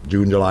what,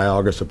 June, July,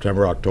 August,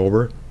 September,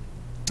 October?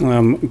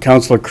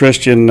 Councilor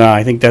Christian,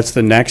 I think that's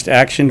the next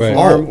action Right.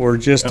 form. Oh. We're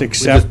just Yeah,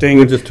 accepting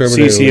we're just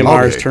terminating.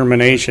 CCMR's Okay.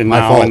 termination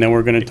My now, fault. and then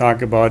we're going to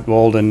talk about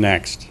Walden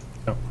next.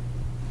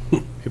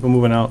 People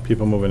moving out,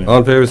 people moving in. All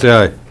in favor, say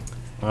aye.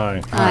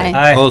 Aye.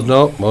 Aye. Opposed,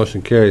 no.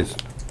 Motion carries.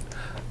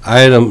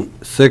 Item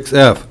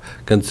 6F,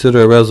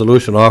 consider a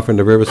resolution offering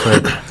the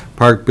Riverside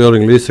Park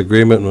building lease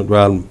agreement with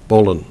Ron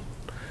Bolin.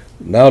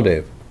 Now,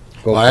 Dave.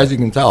 Go. Well, as you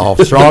can tell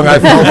how strong I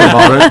felt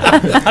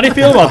about it. How do you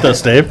feel about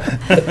this, Dave?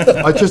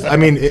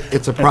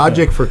 It's a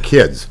project for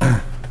kids.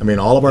 I mean,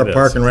 all of our It is.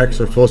 park and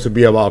recs are supposed to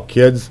be about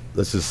kids.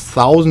 This is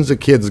thousands of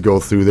kids go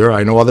through there.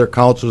 I know other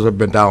councils have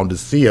been down to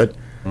see it.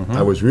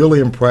 I was really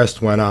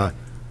impressed when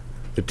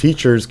the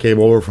teachers came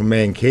over from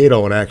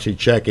Mankato and actually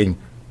checking,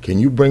 can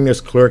you bring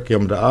this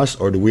curriculum to us,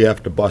 or do we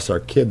have to bus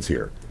our kids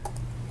here?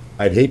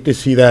 I'd hate to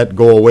see that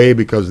go away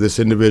because this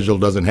individual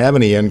doesn't have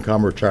any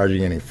income or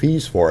charging any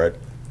fees for it.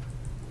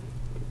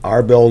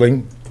 Our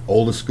building,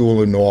 oldest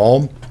school in New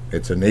Ulm,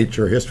 it's a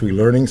nature history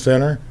learning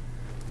center,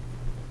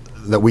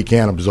 that we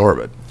can't absorb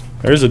it.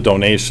 There's a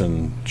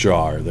donation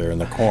jar there in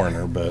the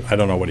corner, but I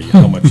don't know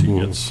how much he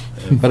gets.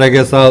 But I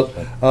guess I'll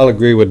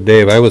agree with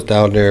Dave. I was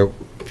down there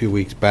a few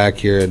weeks back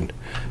here and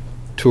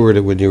toured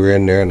it when you were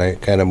in there, and I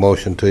kind of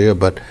motioned to you,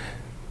 but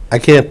I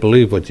can't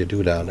believe what you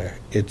do down there.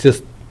 It's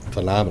just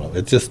phenomenal.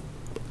 It's just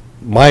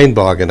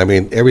mind-boggling. I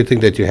mean, everything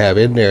that you have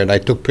in there, and I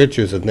took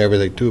pictures and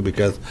everything too,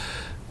 because, to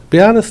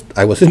be honest,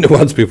 I was in there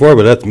once before,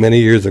 but that's many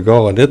years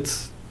ago, and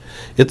it's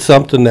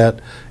something that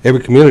every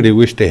community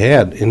wished they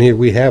had, and here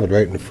we have it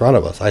right in front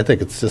of us. I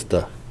think it's just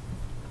the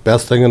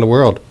best thing in the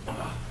world.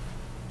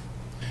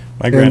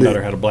 My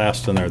granddaughter had a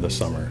blast in there this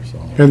summer, so.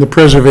 And the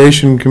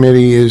Preservation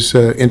Committee is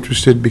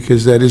interested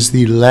because that is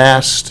the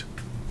last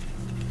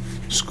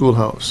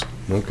schoolhouse.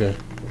 Okay.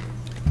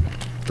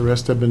 The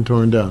rest have been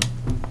torn down.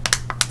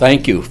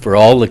 Thank you for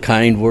all the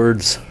kind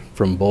words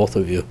from both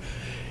of you.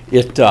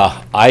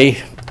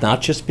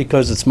 Not just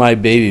because it's my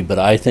baby, but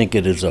I think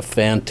it is a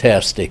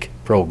fantastic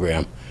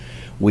program.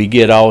 We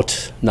get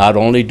out, not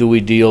only do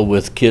we deal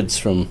with kids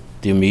from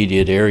the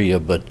immediate area,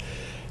 but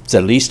it's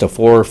at least a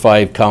 4 or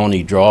 5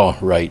 county draw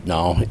right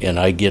now, and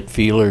I get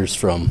feelers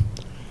from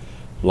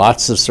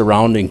lots of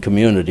surrounding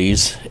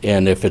communities,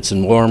 and if it's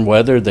in warm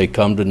weather, they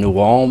come to New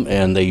Ulm,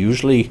 and they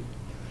usually,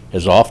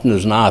 as often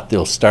as not,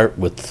 they'll start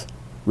with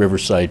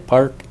Riverside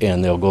Park,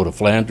 and they'll go to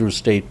Flandreau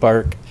State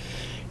Park,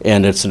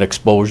 and it's an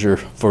exposure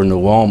for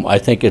New Ulm. I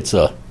think it's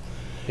a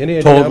Any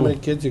idea how many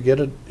kids you get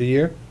a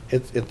year?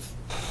 It's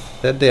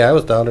that day I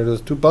was down there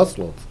was 2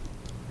 busloads.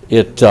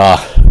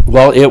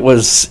 Well, it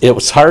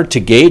was hard to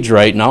gauge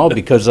right now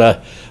because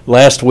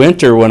last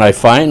winter when I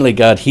finally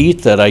got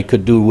heat that I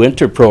could do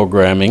winter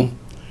programming,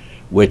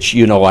 which,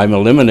 you know, I'm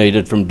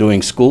eliminated from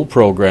doing school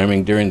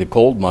programming during the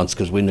cold months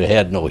because we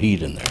had no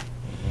heat in there.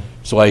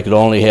 So I could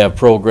only have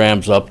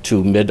programs up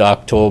to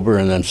mid-October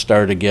and then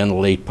start again the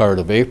late part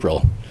of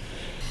April.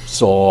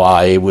 So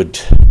I would,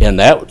 and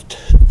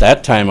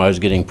that time I was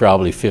getting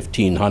probably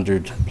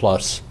 1,500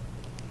 plus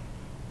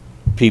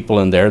people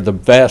in there. The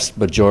vast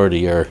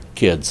majority are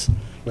kids.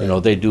 You know,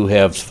 they do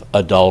have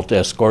adult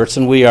escorts,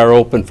 and we are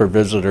open for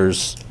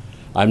visitors.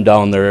 I'm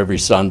down there every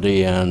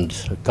Sunday and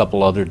a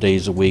couple other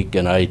days a week,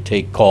 and I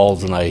take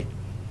calls and I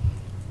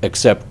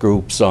accept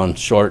groups on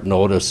short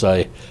notice.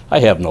 I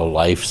have no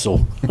life,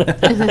 so. You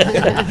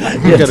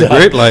got a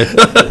great life.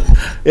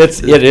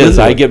 It is.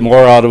 I get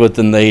more out of it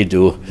than they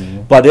do.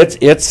 But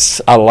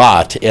it's a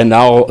lot. And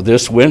now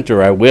this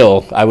winter I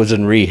was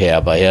in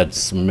rehab. I had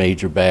some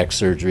major back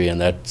surgery,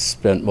 and that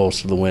spent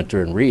most of the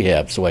winter in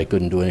rehab, so I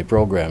couldn't do any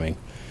programming.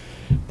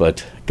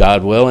 But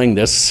God willing,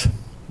 this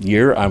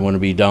year I'm going to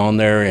be down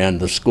there, and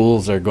the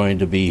schools are going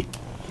to be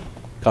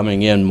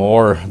coming in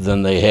more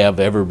than they have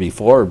ever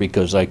before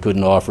because I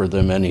couldn't offer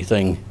them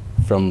anything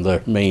from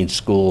the main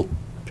school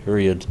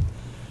period.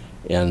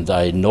 And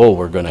I know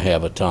we're going to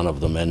have a ton of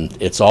them, and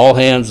it's all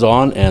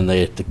hands-on, and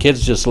the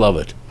kids just love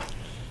it.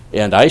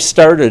 And I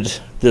started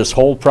this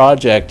whole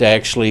project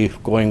actually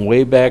going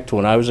way back to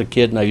when I was a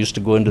kid, and I used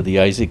to go into the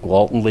Isaac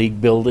Walton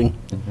League building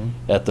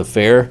at the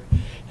fair,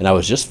 and I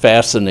was just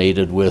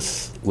fascinated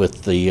with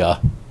the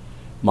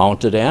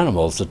mounted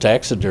animals, the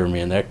taxidermy,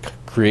 and that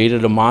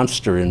created a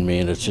monster in me,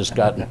 and it's just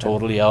gotten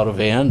totally out of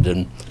hand.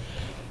 And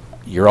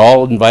you're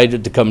all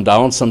invited to come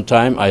down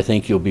sometime. I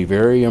think you'll be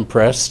very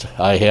impressed.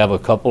 I have a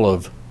couple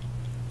of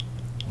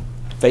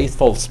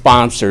faithful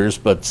sponsors,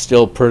 but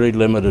still pretty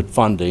limited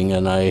funding,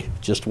 and I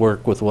just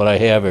work with what I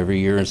have every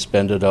year and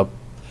spend it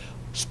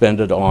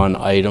on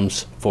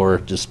items for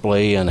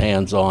display and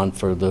hands-on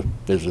for the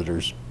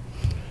visitors.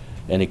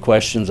 Any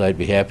questions, I'd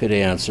be happy to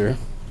answer,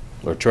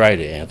 or try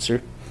to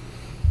answer.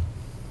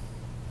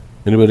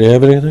 Anybody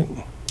have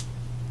anything?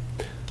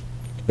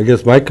 I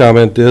guess my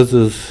comment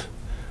is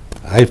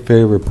I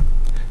favor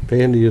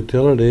paying the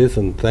utilities,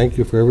 and thank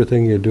you for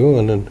everything you're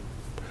doing, and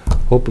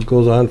hope it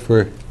goes on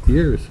for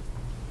years.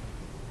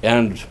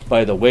 And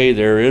by the way,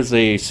 there is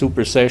a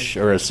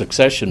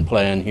succession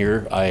plan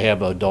here. I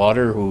have a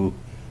daughter who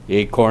the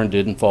acorn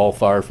didn't fall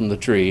far from the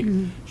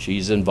tree.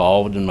 She's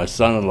involved, and my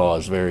son-in-law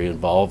is very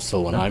involved.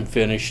 So when I'm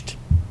finished,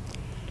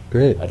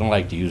 great. I don't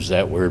like to use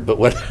that word, but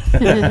when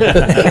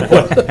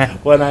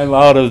when I'm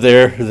out of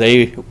there,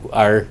 they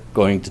are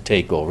going to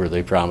take over.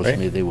 They promised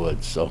me they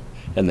would. So,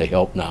 and they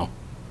help now.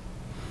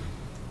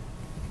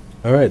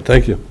 All right,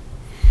 thank you.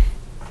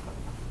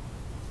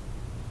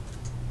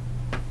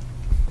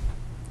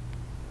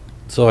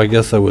 So I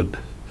guess I would,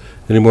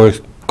 any more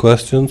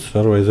questions?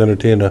 Otherwise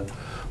entertain a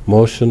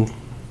motion.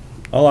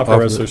 I'll offer a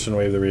resolution,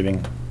 waive the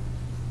reading.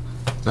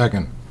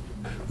 Second.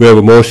 We have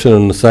a motion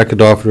and a second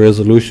to offer the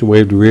resolution,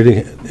 waive the reading,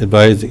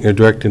 advising or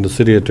directing the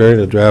city attorney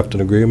to draft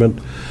an agreement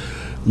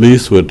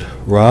lease with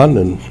Ron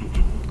and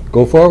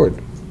go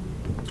forward.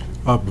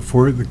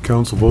 Before the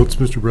council votes,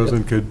 Mr.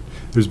 President,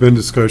 there's been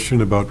discussion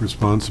about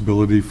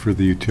responsibility for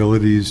the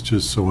utilities,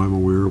 just so I'm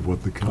aware of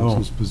what the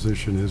council's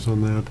position is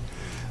on that.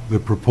 The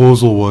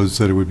proposal was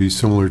that it would be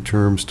similar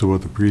terms to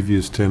what the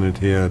previous tenant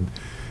had,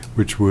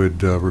 which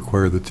would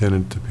require the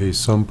tenant to pay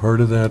some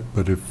part of that,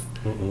 but if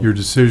your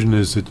decision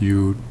is that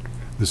the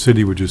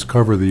city would just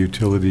cover the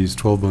utilities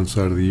 12 months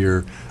out of the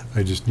year,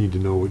 I just need to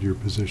know what your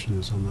position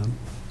is on that.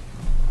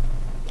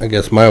 I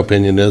guess my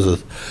opinion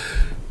is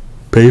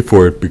pay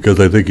for it, because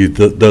I think he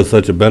does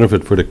such a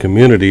benefit for the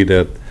community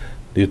that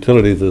the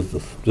utilities is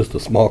just a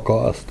small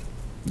cost.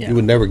 Yeah. You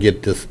would never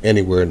get this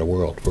anywhere in the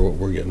world for what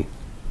we're getting.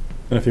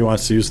 And if he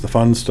wants to use the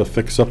funds to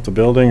fix up the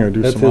building or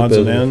do That's some his odds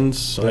and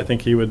business. ends, I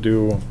think he would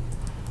do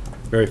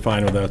very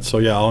fine with that. So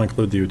yeah, I'll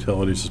include the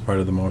utilities as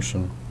part of the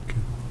motion.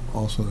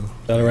 Also, Is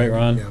that all right,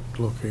 Ron? handicapped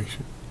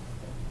location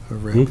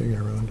of wrapping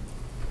around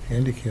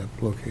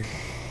handicapped location.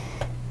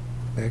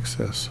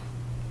 Access.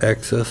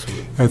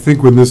 I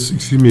think when this,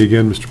 excuse me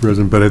again, Mr.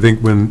 President, but I think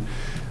when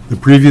the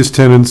previous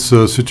tenant's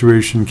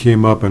situation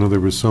came up, I know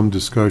there was some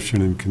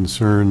discussion and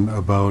concern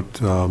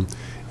about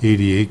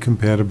ADA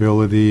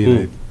compatibility, and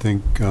I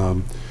think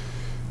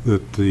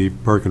that the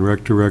Park and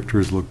Rec director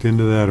has looked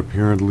into that.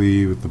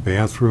 Apparently with the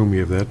bathroom, we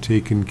have that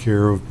taken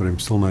care of, but I'm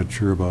still not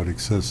sure about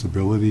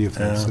accessibility, if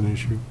that's an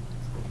issue.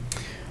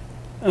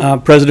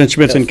 President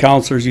Schmitz and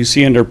councilors, you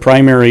see under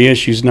primary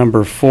issues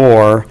number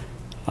 4,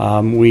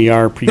 We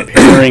are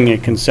preparing a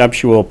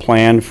conceptual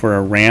plan for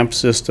a ramp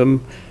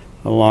system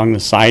along the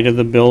side of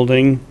the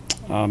building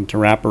to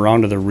wrap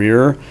around to the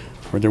rear,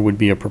 where there would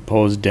be a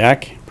proposed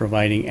deck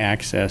providing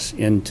access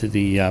into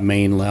the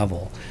main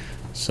level.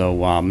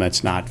 So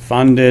that's not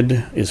funded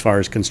as far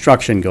as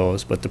construction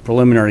goes, but the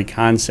preliminary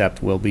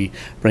concept will be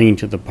bringing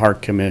to the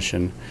Park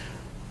Commission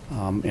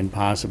and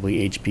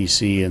possibly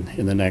HPC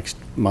in the next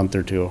month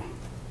or two.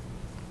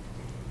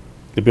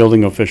 The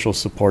building official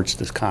supports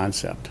this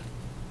concept.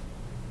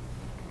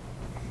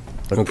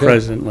 But Okay.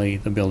 presently,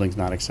 the building's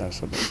not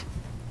accessible.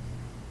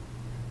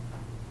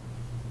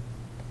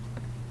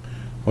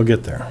 We'll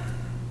get there.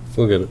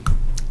 We'll get it.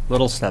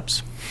 Little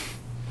steps.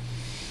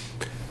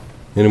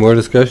 Any more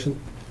discussion?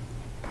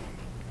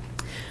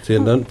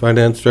 Seeing none,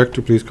 Finance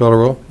Director, please call a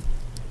roll.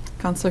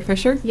 Counselor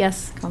Fisher?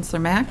 Yes.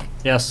 Counselor Mack?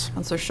 Yes.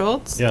 Counselor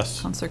Schultz?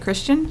 Yes. Counselor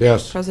Christian?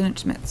 Yes. President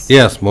Schmitz?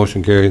 Yes,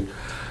 motion carried.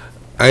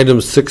 Item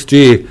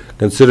 6G,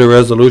 consider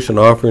resolution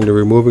offering the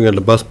removing of the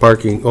bus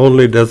parking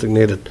only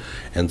designated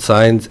and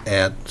signs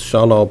at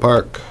Shawnall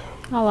Park.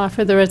 I'll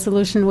offer the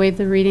resolution, waive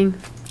the reading.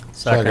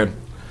 Second.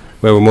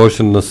 We have a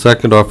motion and a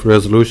second, offer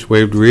resolution,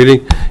 waived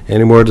reading.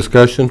 Any more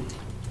discussion?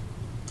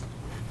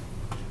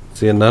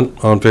 Seeing none,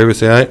 all in favor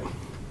say aye.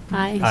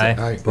 Aye.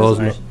 Aye.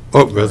 Opposed, no.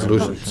 Oh,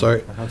 resolution,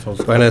 sorry.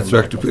 Finance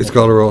Director, please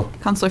call the roll.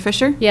 Counselor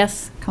Fisher?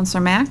 Yes.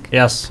 Counselor Mack?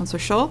 Yes. Counselor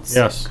Schultz?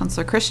 Yes.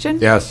 Counselor Christian?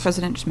 Yes.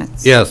 President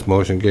Schmitz? Yes,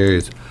 motion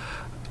carries.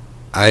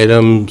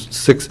 Item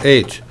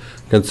 6H,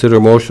 consider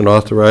motion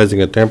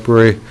authorizing a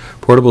temporary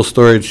portable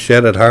storage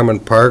shed at Harmon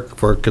Park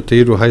for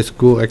Cathedral High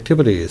School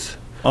activities.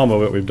 I'll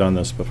move it. We've done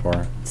this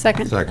before.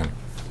 Second. Second.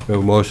 We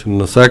have a motion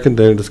and a second,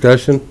 any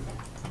discussion?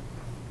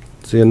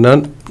 Seeing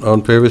none, all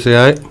in favor say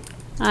aye.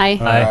 Aye.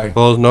 Aye.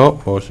 Opposed,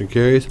 no. Motion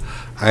carries.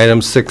 Item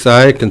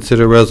 6I,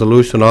 consider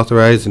resolution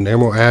authorizing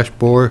Emerald Ash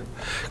Borer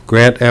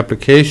grant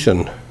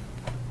application.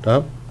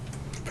 Tom?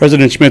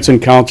 President Schmitz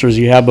and councilors,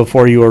 you have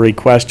before you a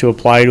request to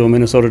apply to a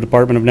Minnesota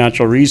Department of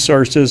Natural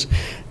Resources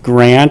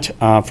grant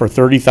for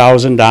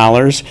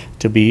 $30,000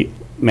 to be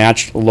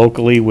matched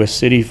locally with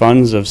city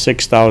funds of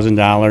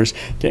 $6,000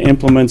 to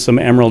implement some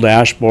emerald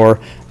ash borer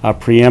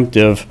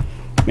preemptive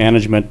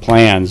management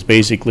plans,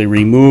 basically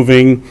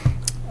removing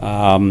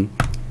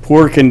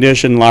poor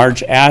condition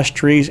large ash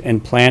trees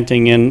and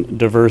planting in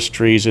diverse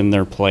trees in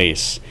their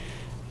place.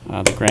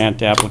 The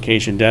grant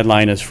application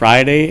deadline is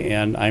Friday,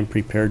 and I'm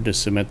prepared to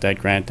submit that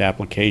grant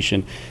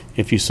application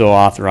if you so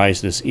authorize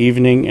this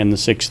evening, and the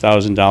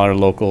 $6,000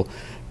 local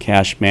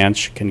cash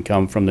match can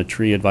come from the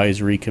Tree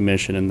Advisory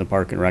Commission and the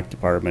Park and Rec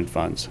Department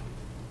funds.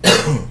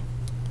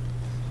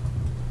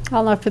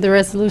 I'll offer the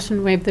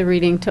resolution, waive the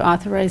reading to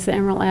authorize the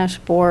Emerald Ash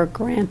Borer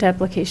grant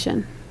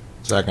application.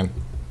 Second.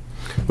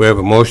 We have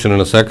a motion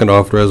and a second,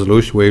 offer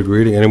resolution, waived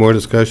reading. Any more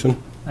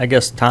discussion? I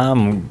guess,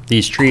 Tom,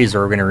 these trees,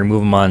 are we gonna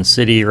remove them on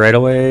city right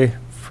away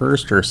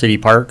first, or city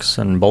parks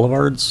and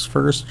boulevards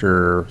first,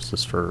 or is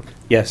this for?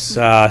 Yes,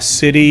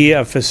 city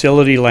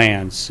facility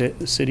lands,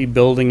 city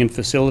building and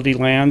facility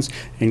lands,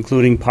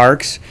 including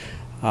parks,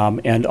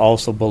 and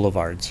also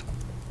boulevards.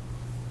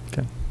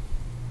 Okay.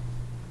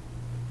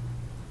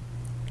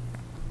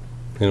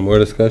 Any more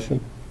discussion?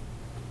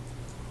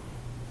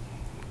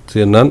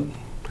 Seeing none,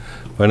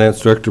 Finance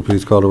Director,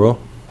 please call the roll.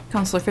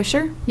 Counselor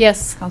Fisher?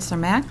 Yes. Counselor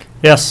Mack?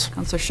 Yes.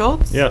 Counselor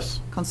Schultz? Yes.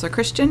 Counselor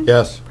Christian?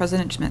 Yes.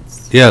 President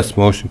Schmitz? Yes,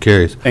 motion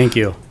carries. Thank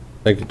you.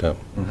 Thank you, Tom.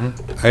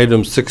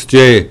 Item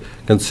 6J,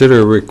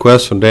 consider a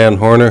request from Dan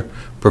Horner,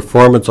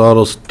 Performance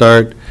Auto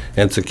Start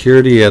and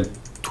Security at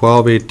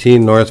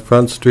 1218 North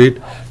Front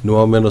Street,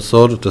 Newell,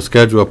 Minnesota, to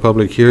schedule a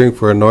public hearing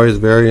for a noise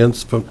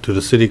variance to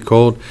the City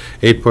Code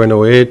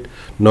 8.08,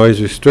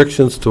 noise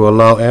restrictions to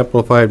allow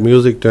amplified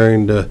music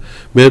during the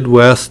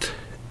Midwest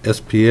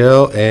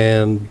SPL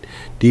and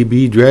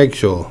DB Drag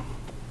Show.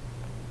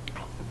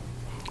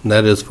 And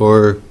that is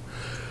for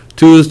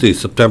Tuesday,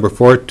 September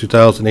 4th,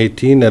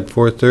 2018 at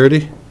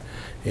 4:30,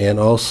 and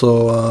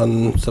also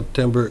on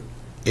September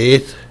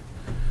 8th,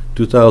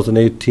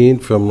 2018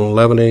 from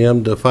 11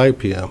 a.m. to 5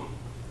 p.m.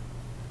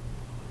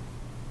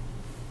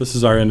 This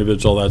is our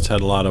individual that's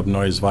had a lot of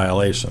noise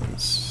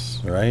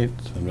violations, right?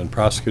 And been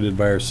prosecuted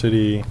by our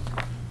city,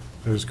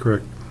 That is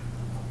correct.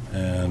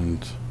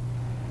 and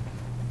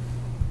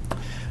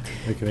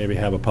we can maybe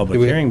have a public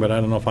Do we- hearing, but I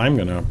don't know if I'm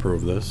gonna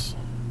approve this.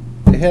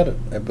 They had it,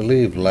 I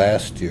believe,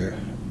 last year.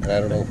 I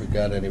don't know if we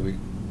got any.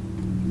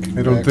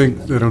 I don't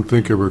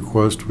think a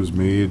request was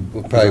made.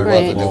 Well, probably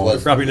Right. wasn't. It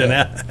was. Probably didn't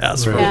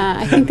ask for it. Yeah,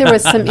 I think there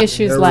was some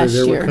issues last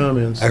year.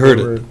 I heard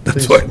it.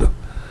 That's why.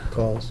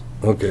 Calls.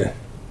 Okay.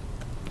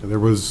 There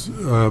was,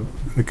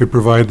 I could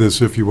provide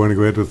this if you want to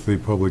go ahead with the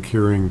public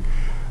hearing.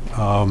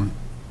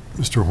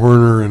 Mr.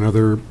 Horner and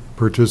other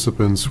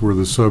participants were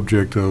the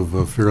subject of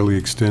a fairly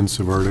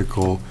extensive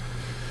article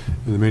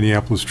in the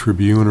Minneapolis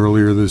Tribune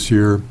earlier this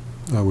year,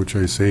 which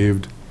I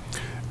saved,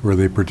 where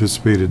they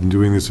participated in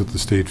doing this at the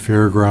state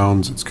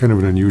fairgrounds. It's kind of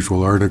an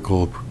unusual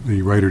article.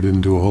 The writer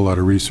didn't do a whole lot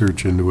of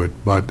research into it,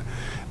 but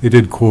they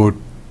did quote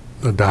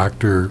a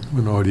doctor,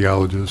 an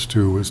audiologist,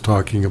 who was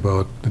talking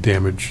about the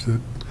damage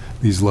that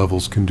these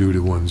levels can do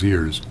to one's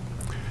ears.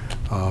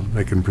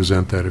 I can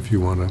present that if you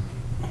want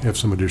to have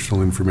some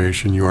additional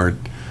information. You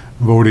aren't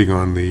voting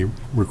on the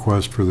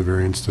request for the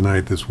variance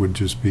tonight. This would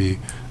just be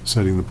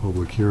setting the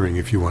public hearing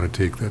if you want to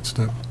take that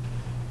step.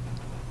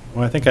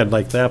 Well, I think I'd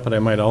like that, but I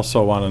might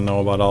also want to know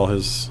about all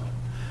his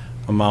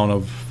amount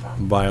of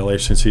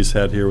violations he's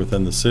had here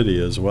within the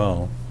city as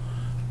well,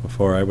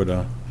 before I would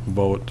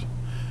vote.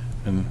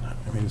 And,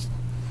 I mean,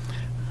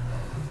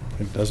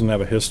 it doesn't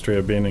have a history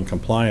of being in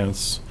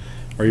compliance,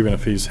 or even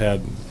if he's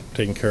had,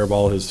 taken care of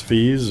all his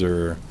fees,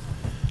 or...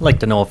 I'd like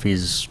to know if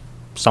he's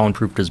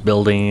soundproofed his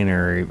building,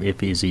 or if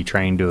he's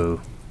trying to,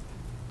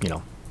 you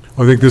know...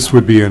 I think this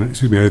would be I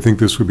think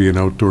this would be an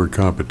outdoor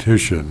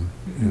competition,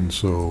 and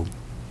so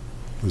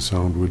the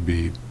sound would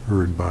be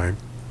heard by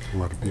a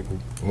lot of people.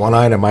 One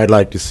item I'd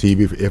like to see,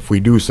 if we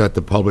do set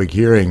the public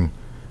hearing,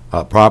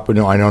 proper,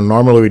 I know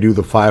normally we do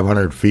the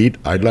 500 feet.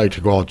 I'd like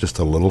to go out just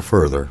a little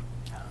further,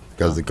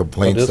 because the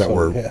complaints that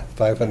were... Yeah,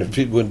 500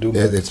 feet wouldn't do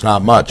much. It's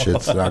not much.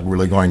 It's not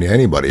really going to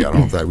anybody. I don't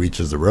know if that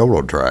reaches the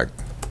railroad track.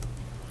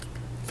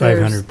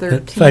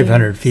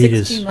 500 feet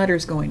is... 16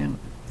 letters going out.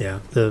 Yeah,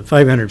 the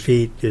 500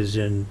 feet is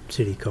in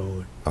city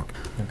code. Okay.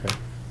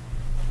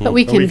 But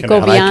we But we can can go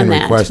add- beyond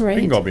that, request- right?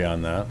 We can go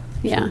beyond that.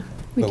 Yeah,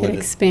 we But can would it- I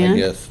expand.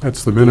 guess,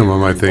 That's the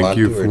minimum, I think. want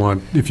to, or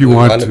If you do we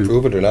want to to,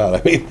 prove it or not,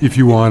 I mean. if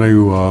you want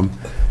to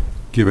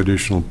give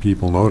additional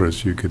people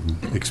notice, you could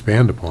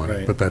expand upon Right.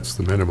 it, but that's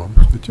the minimum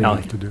that you Now,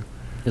 have to do.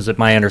 Is it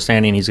my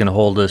understanding he's going to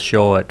hold this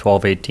show at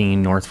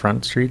 1218 North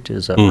Front Street?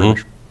 Is that where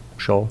the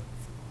show?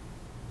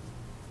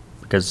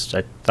 Because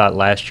I thought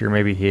last year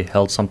maybe he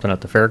held something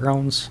at the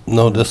fairgrounds.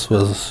 No, this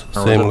was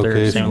Or was same it there,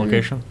 location. Same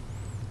location?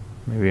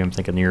 Maybe I'm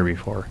thinking the year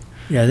before.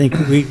 Yeah, I think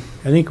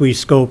we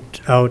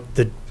scoped out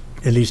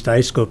at least I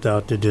scoped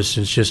out the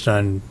distance just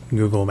on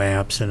Google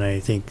Maps, and I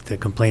think the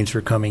complaints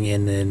were coming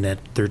in at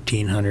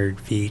 1,300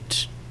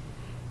 feet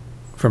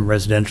from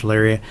residential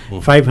area.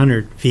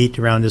 500 feet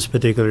around this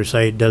particular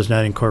site does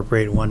not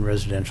incorporate one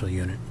residential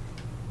unit.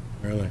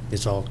 Really?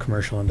 It's all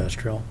commercial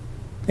industrial.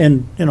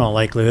 And in all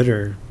likelihood,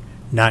 are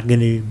not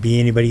going to be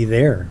anybody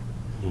there.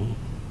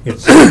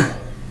 It's the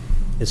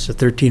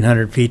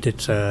 1,300 feet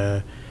that's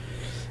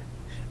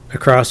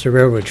across the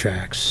railroad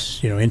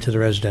tracks, into the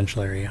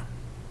residential area.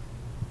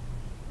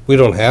 We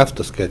don't have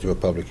to schedule a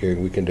public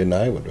hearing, we can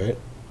deny it, right?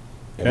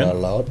 You're Okay. not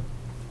allowed,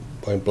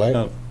 point blank?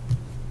 No.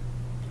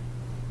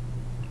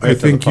 I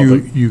think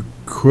you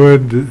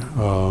could,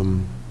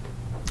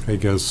 I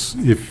guess,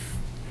 if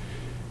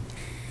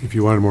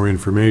you wanted more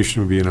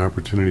information, it would be an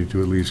opportunity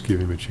to at least give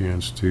him a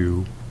chance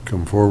to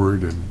come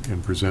forward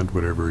and present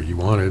whatever he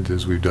wanted,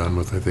 as we've done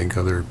with, I think,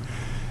 other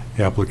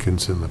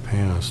applicants in the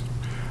past.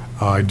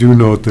 I do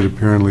note that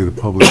apparently the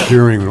public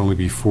hearing would only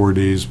be 4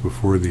 days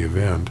before the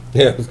event,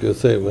 Yeah, I was gonna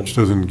say, which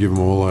doesn't give him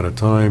a whole lot of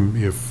time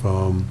if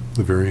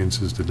the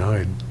variance is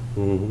denied.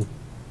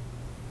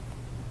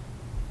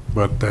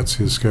 But that's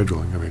his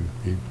scheduling. I mean,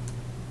 he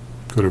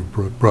could have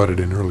brought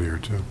it in earlier,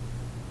 too.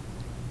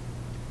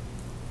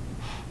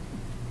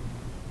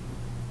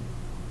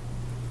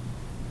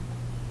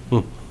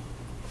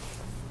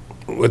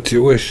 What's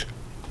your wish?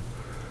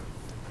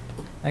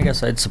 I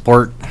guess I'd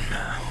support,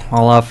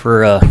 I'll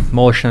offer a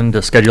motion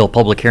to schedule a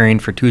public hearing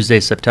for Tuesday,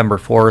 September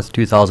 4th,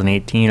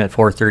 2018 at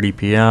 4:30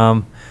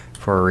 PM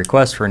for a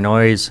request for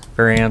noise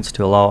variance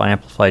to allow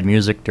amplified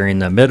music during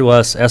the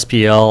Midwest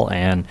SPL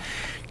and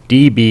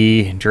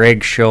DB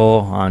drag show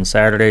on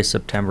Saturday,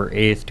 September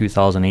 8th,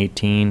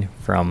 2018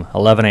 from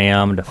 11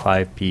 a.m. to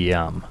 5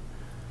 p.m.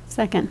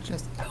 Second.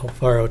 How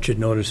far out should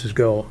notices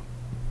go?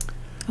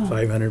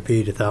 500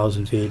 feet,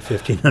 1,000 feet,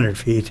 1,500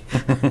 feet?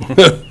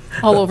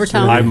 All over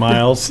town. 5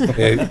 miles.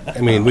 Yeah, I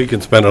mean, we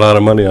can spend a lot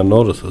of money on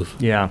notices.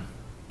 Yeah.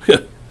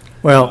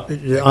 Well,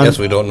 I guess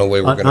we don't know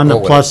where we're on gonna the go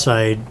with plus it.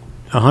 side,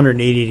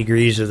 180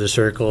 degrees of the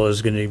circle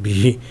is going to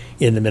be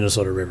in the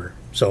Minnesota River.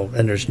 So,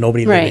 and there's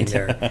nobody living Right.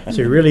 there.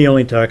 So you're really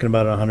only talking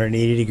about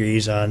 180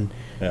 degrees on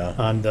Yeah.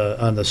 on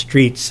the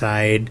street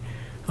side.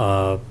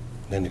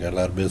 Then you got a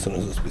lot of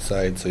businesses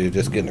besides, so you're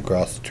just getting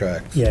across the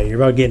tracks. Yeah, you're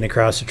about getting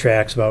across the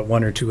tracks, about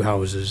one or two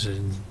houses,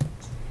 and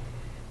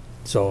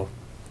so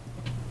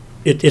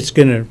it's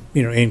going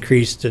to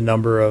increase the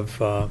number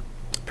of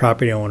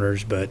property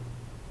owners. But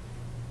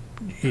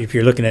if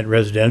you're looking at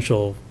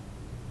residential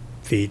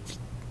feet,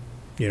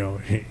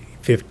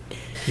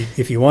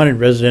 if you wanted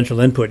residential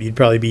input, you'd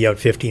probably be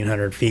out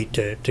 1,500 feet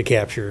to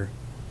capture.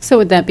 So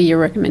would that be your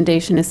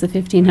recommendation, is the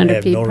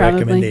 1,500 feet I have no probably?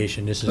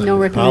 recommendation. This is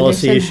No a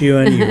policy issue,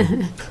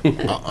 recommendation? and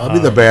you. I'll be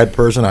the bad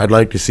person. I'd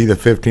like to see the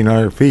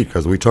 1,500 feet,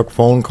 because we took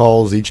phone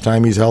calls each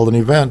time he's held an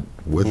event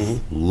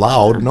with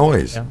loud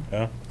noise.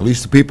 Yeah. At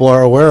least the people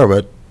are aware of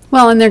it.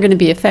 Well, and they're going to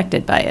be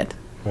affected by it.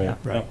 Right.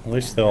 Well, at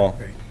least they'll,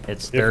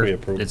 It's If their, we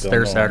approve, it's they'll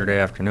their know. Saturday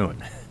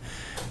afternoon.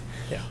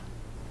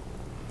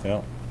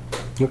 yeah.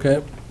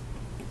 Okay.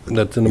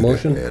 That's in the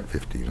motion? Add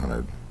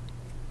 1,500.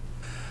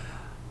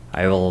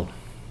 I will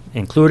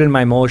include in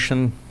my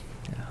motion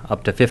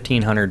up to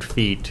 1,500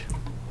 feet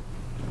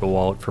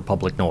go out for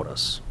public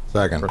notice.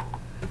 Second.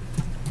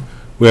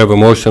 We have a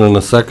motion and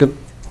a second.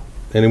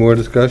 Any more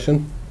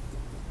discussion?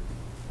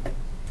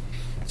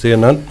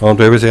 Seeing none, all in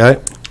favor, say aye.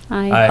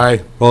 Aye.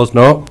 Opposed,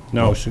 no?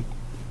 No. Motion.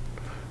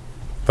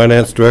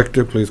 Finance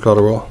Director, please call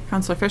the roll.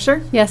 Counselor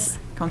Fisher? Yes.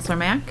 Counselor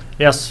Mack?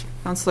 Yes.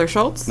 Counselor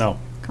Schultz? No.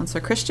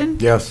 Counselor Christian?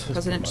 Yes.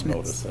 President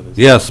Schmitz?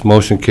 Yes,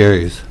 motion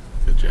carries.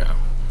 Good job.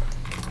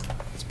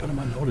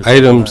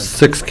 Item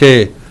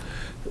 6K.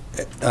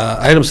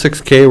 Item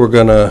 6K, we're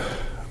gonna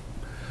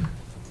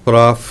put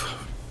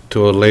off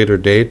to a later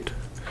date.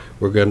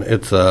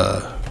 It's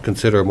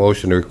consider a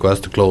motion to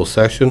request a closed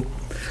session.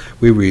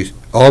 We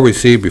all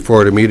received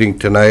before the meeting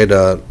tonight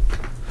a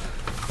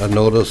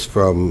notice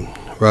from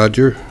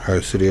Roger,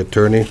 our city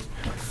attorney,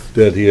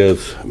 that he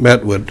has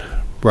met with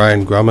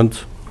Brian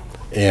Grummons,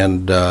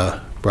 and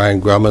Brian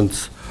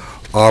Grummons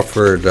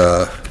offered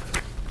a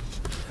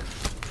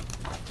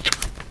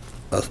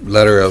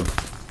letter of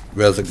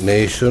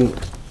resignation,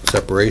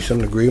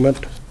 separation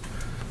agreement,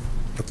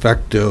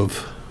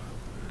 effective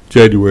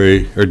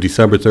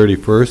December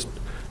 31st,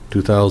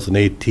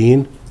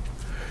 2018.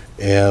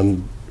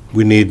 And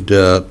we need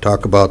to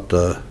talk about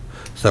the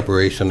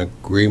separation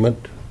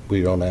agreement.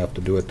 We don't have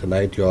to do it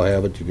tonight. You all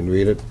have it, you can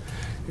read it,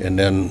 and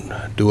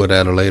then do it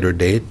at a later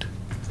date,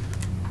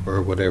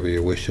 or whatever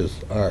your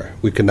wishes are.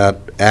 We cannot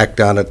act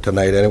on it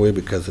tonight anyway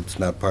because it's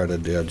not part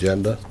of the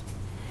agenda.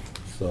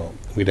 So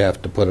we'd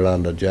have to put it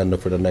on the agenda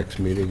for the next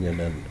meeting, and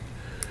then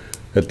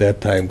at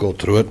that time go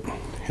through it.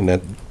 And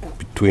then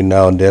between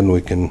now and then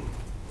we can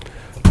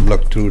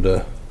look through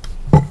the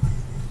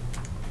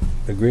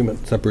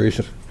agreement,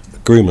 separation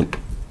agreement.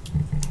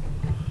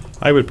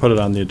 I would put it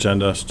on the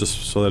agenda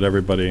just so that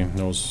everybody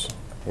knows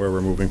where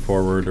we're moving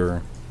forward,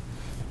 or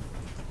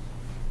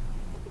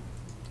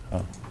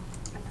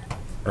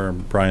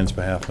Brian's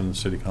behalf and the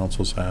city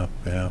council's behalf.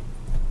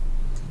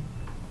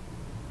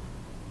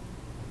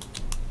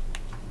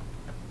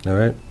 All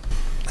right.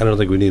 I don't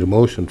think we need a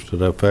motion to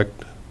that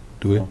effect,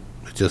 do we?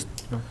 It's just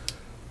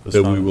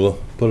that we will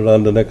put it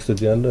on the next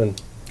agenda and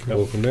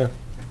go from there.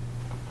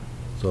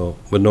 So,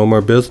 with no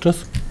more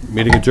business,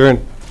 meeting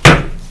adjourned.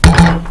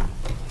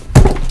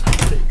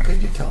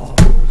 Could you tell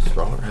how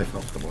strong I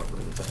felt about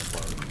that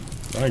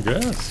part? I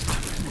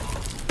guess.